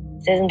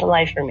 This isn't the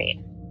life for me.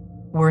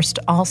 Wurst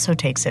also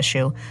takes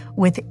issue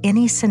with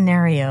any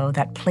scenario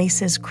that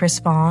places Chris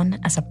Vaughn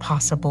as a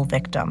possible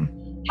victim.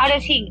 How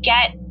does he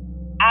get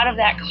out of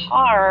that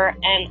car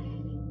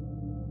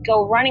and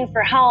go running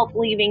for help,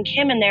 leaving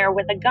Kim in there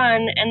with a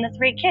gun and the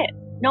 3 kids?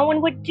 No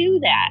one would do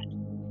that.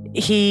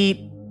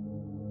 He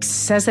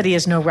says that he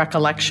has no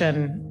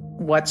recollection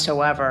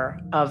whatsoever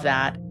of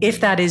that. If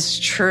that is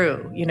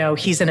true,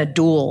 he's in a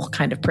dual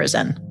kind of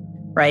prison,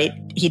 right?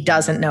 He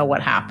doesn't know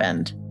what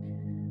happened,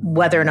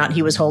 whether or not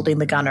he was holding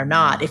the gun or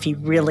not. If he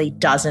really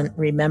doesn't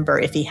remember,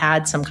 if he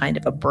had some kind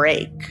of a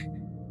break,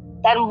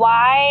 then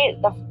why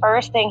the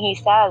first thing he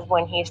says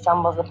when he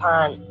stumbles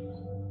upon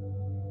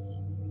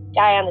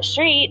guy on the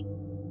street,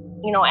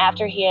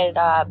 after he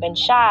had been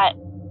shot,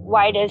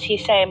 why does he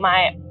say,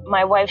 my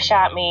wife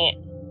shot me?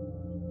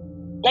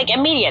 Like,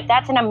 immediate.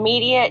 That's an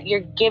immediate,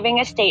 you're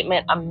giving a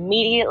statement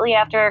immediately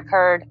after it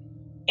occurred.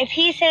 If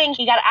he's saying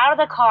he got out of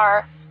the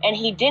car and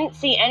he didn't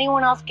see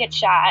anyone else get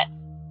shot,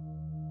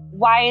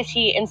 why is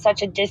he in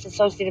such a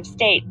disassociative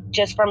state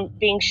just from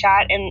being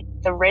shot in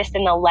the wrist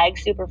and the leg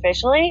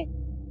superficially?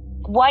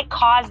 What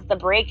caused the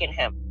break in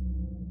him?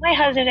 My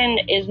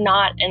husband is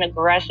not an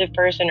aggressive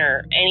person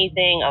or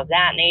anything of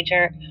that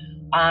nature,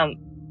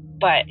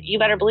 but you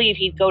better believe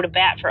he'd go to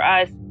bat for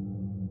us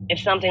if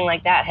something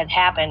like that had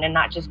happened and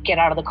not just get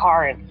out of the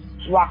car and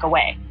walk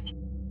away.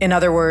 In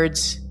other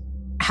words,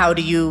 how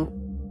do you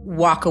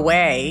walk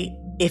away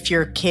if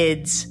your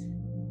kids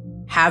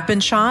have been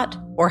shot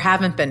or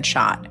haven't been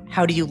shot?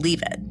 How do you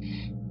leave it?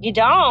 You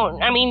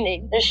don't. I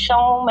mean, there's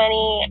so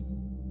many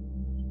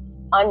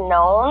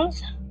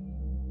unknowns,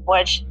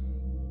 which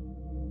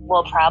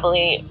will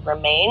probably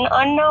remain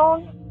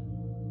unknown,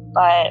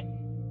 but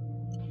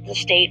the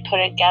state put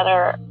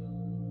together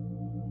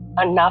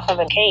enough of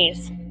a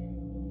case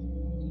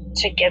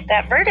to get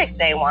that verdict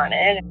they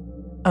wanted.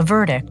 A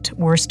verdict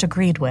Wurst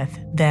agreed with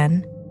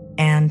then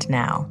and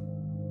now.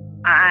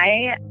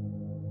 I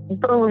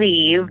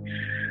believe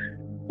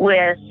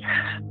with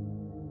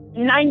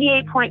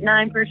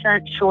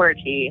 98.9%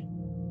 surety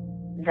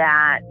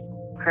that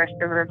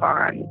Christopher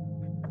Vaughn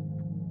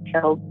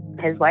killed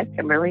his wife,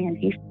 Kimberly, and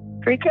his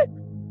 3 kids.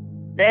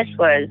 This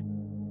was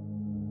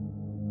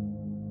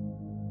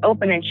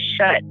open and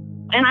shut.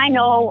 And I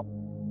know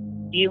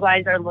you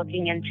guys are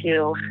looking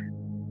into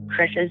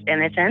Chris's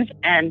innocence,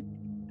 and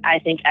I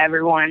think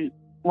everyone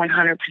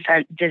 100%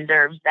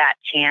 deserves that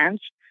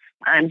chance.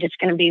 I'm just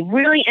going to be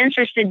really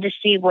interested to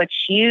see what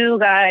you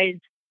guys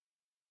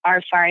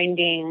are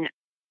finding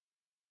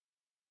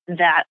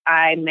that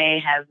I may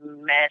have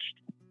missed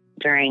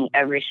during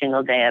every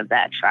single day of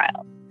that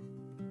trial.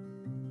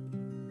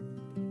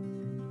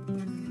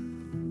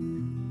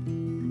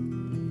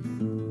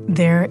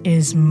 There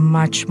is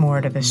much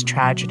more to this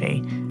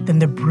tragedy than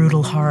the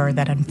brutal horror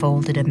that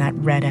unfolded in that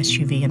red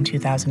SUV in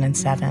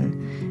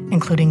 2007,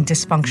 including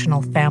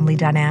dysfunctional family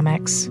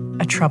dynamics,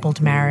 a troubled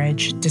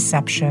marriage,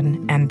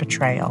 deception, and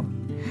betrayal.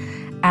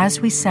 As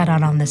we set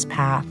out on this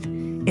path,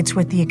 it's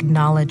with the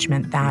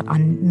acknowledgement that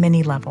on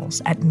many levels,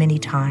 at many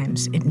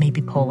times, it may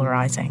be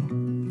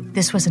polarizing.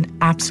 This was an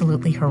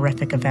absolutely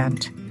horrific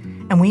event,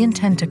 and we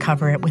intend to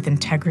cover it with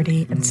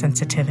integrity and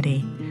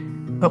sensitivity.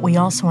 But we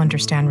also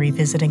understand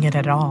revisiting it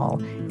at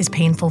all is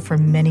painful for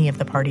many of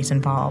the parties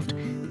involved,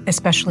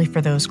 especially for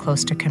those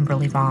close to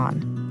Kimberly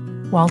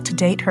Vaughn. While to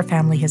date her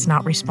family has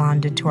not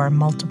responded to our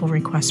multiple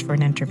requests for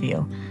an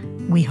interview,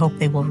 we hope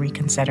they will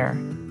reconsider.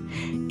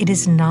 It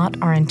is not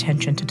our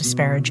intention to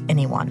disparage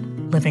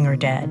anyone, living or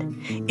dead.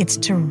 It's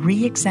to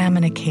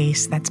re-examine a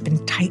case that's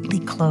been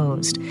tightly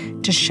closed,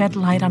 to shed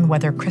light on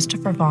whether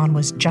Christopher Vaughn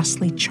was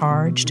justly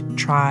charged,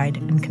 tried,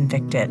 and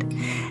convicted,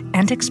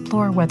 and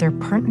explore whether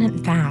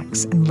pertinent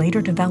facts and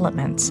later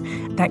developments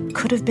that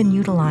could have been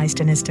utilized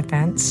in his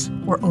defense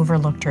were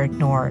overlooked or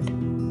ignored.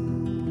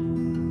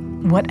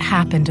 What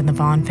happened in the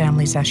Vaughn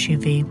family's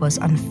SUV was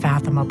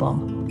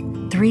unfathomable.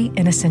 3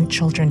 innocent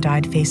children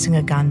died facing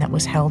a gun that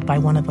was held by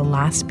one of the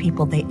last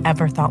people they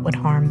ever thought would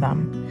harm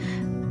them.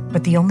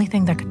 But the only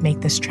thing that could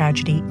make this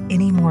tragedy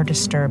any more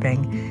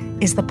disturbing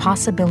is the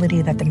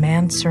possibility that the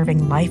man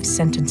serving life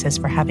sentences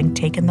for having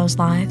taken those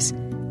lives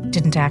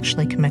didn't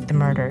actually commit the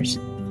murders.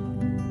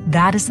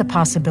 That is the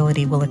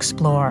possibility we'll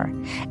explore,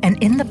 and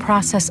in the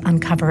process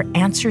uncover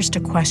answers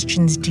to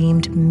questions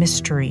deemed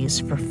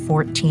mysteries for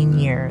 14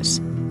 years.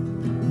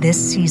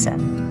 This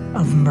season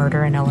of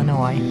Murder in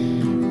Illinois.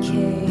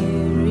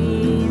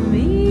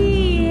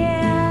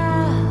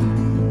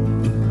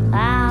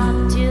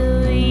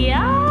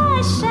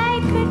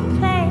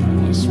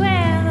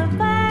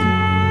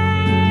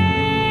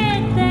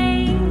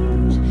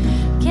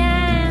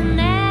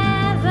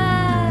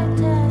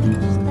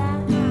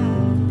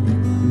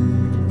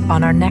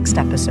 On our next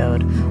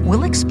episode,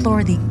 we'll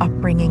explore the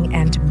upbringing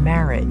and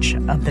marriage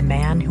of the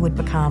man who would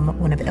become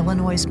one of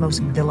Illinois'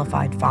 most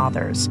vilified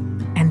fathers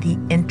and the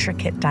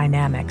intricate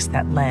dynamics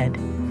that led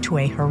to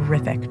a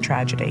horrific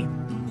tragedy.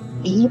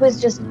 He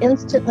was just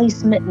instantly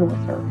smitten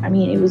with her. I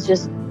mean, it was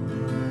just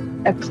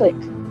a click.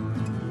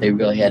 They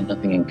really had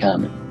nothing in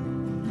common.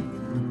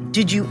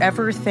 Did you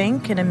ever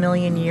think in a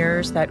million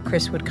years that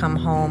Chris would come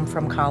home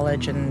from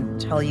college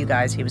and tell you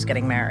guys he was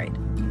getting married?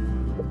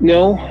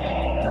 No.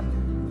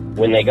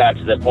 When they got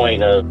to the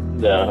point of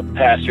the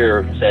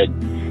pastor said,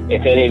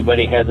 if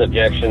anybody has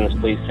objections,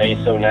 please say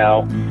so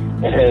now,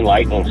 and then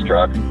lightning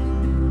struck.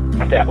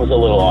 That was a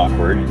little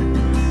awkward.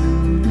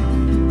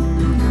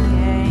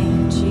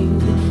 Can't you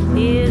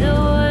hear the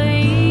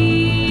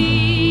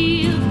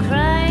wave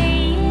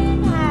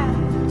crying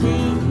out to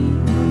you?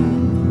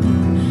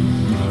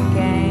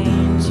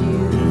 Can't you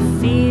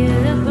feel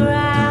the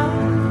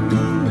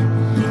ground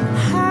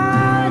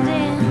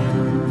holding you?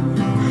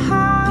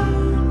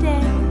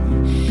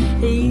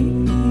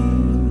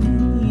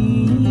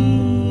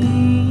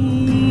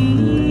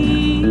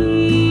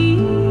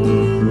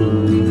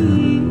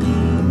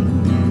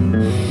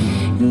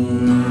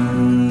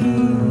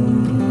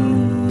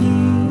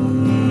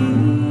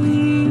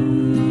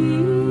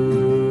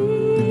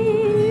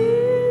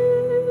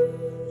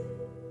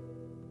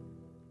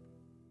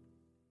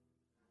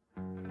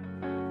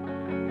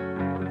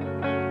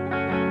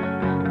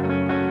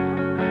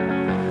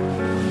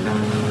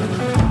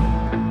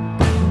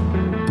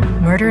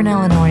 Murder in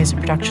Illinois is a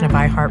production of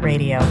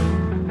iHeartRadio.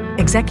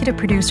 Executive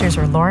producers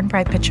are Lauren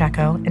Bright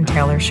Pacheco and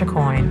Taylor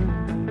Chacoin.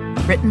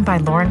 Written by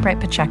Lauren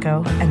Bright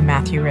Pacheco and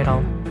Matthew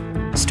Riddle.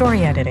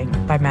 Story editing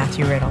by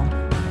Matthew Riddle.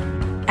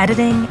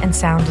 Editing and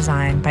sound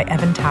design by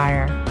Evan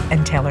Tyre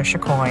and Taylor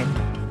Chacoin.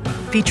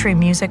 Featuring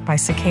music by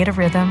Cicada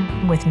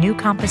Rhythm with new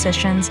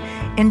compositions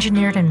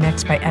engineered and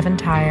mixed by Evan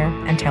Tyre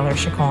and Taylor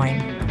Chacoin.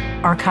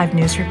 Archive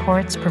news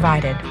reports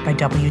provided by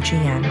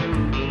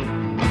WGN.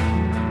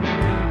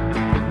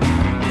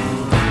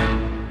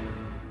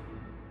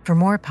 For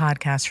more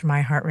podcasts from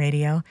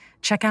iHeartRadio,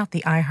 check out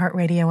the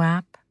iHeartRadio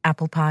app,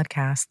 Apple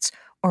Podcasts,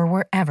 or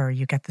wherever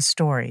you get the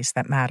stories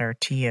that matter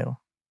to you.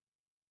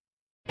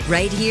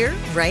 Right here,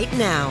 right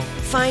now.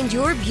 Find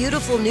your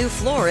beautiful new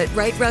floor at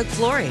Right Rug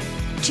Flooring.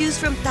 Choose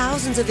from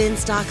thousands of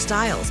in-stock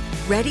styles,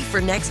 ready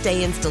for next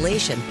day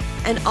installation,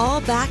 and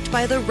all backed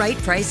by the right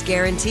price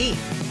guarantee.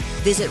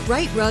 Visit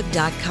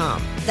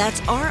rightrug.com.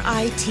 That's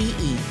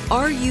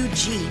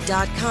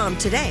RITERUG.com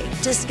today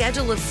to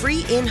schedule a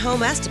free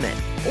in-home estimate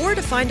or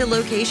to find a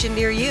location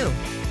near you.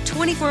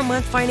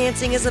 24-month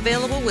financing is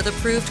available with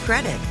approved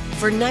credit.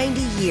 For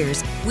 90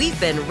 years, we've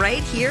been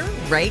right here,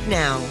 right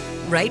now.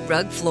 Right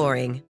Rug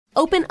Flooring.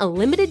 Open a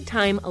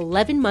limited-time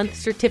 11-month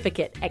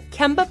certificate at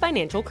Kemba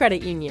Financial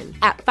Credit Union.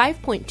 At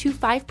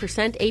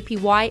 5.25%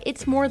 APY,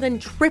 it's more than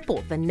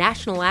triple the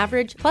national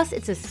average, plus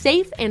it's a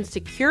safe and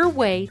secure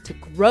way to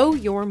grow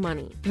your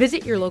money.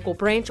 Visit your local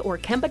branch or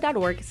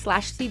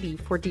kemba.org/CD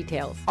for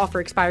details.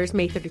 Offer expires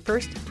May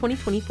 31st,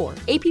 2024.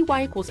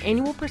 APY equals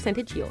annual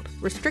percentage yield.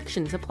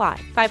 Restrictions apply.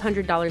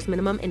 $500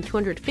 minimum and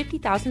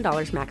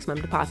 $250,000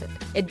 maximum deposit.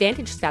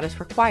 Advantage status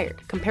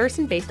required.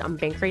 Comparison based on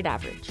bank rate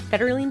average.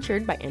 Federally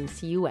insured by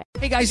NCUA.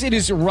 Hey guys, it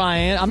is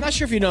Ryan. I'm not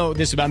sure if you know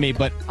this about me,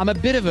 but I'm a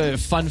bit of a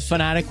fun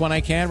fanatic when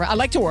I can. I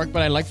like to work,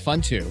 but I like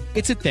fun too.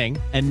 It's a thing.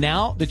 And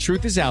now the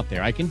truth is out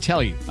there. I can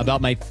tell you about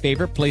my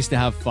favorite place to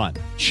have fun.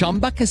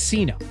 Chumba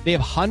Casino. They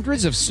have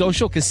hundreds of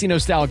social casino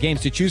style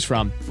games to choose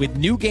from with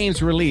new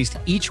games released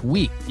each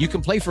week. You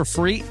can play for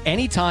free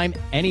anytime,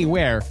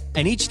 anywhere.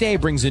 And each day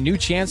brings a new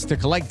chance to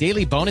collect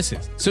daily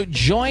bonuses. So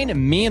join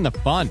me in the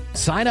fun.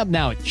 Sign up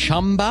now at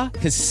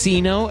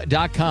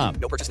ChumbaCasino.com.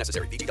 No purchase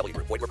necessary. VGW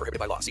Group. Void where prohibited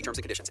by law. See terms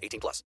and conditions. 18+.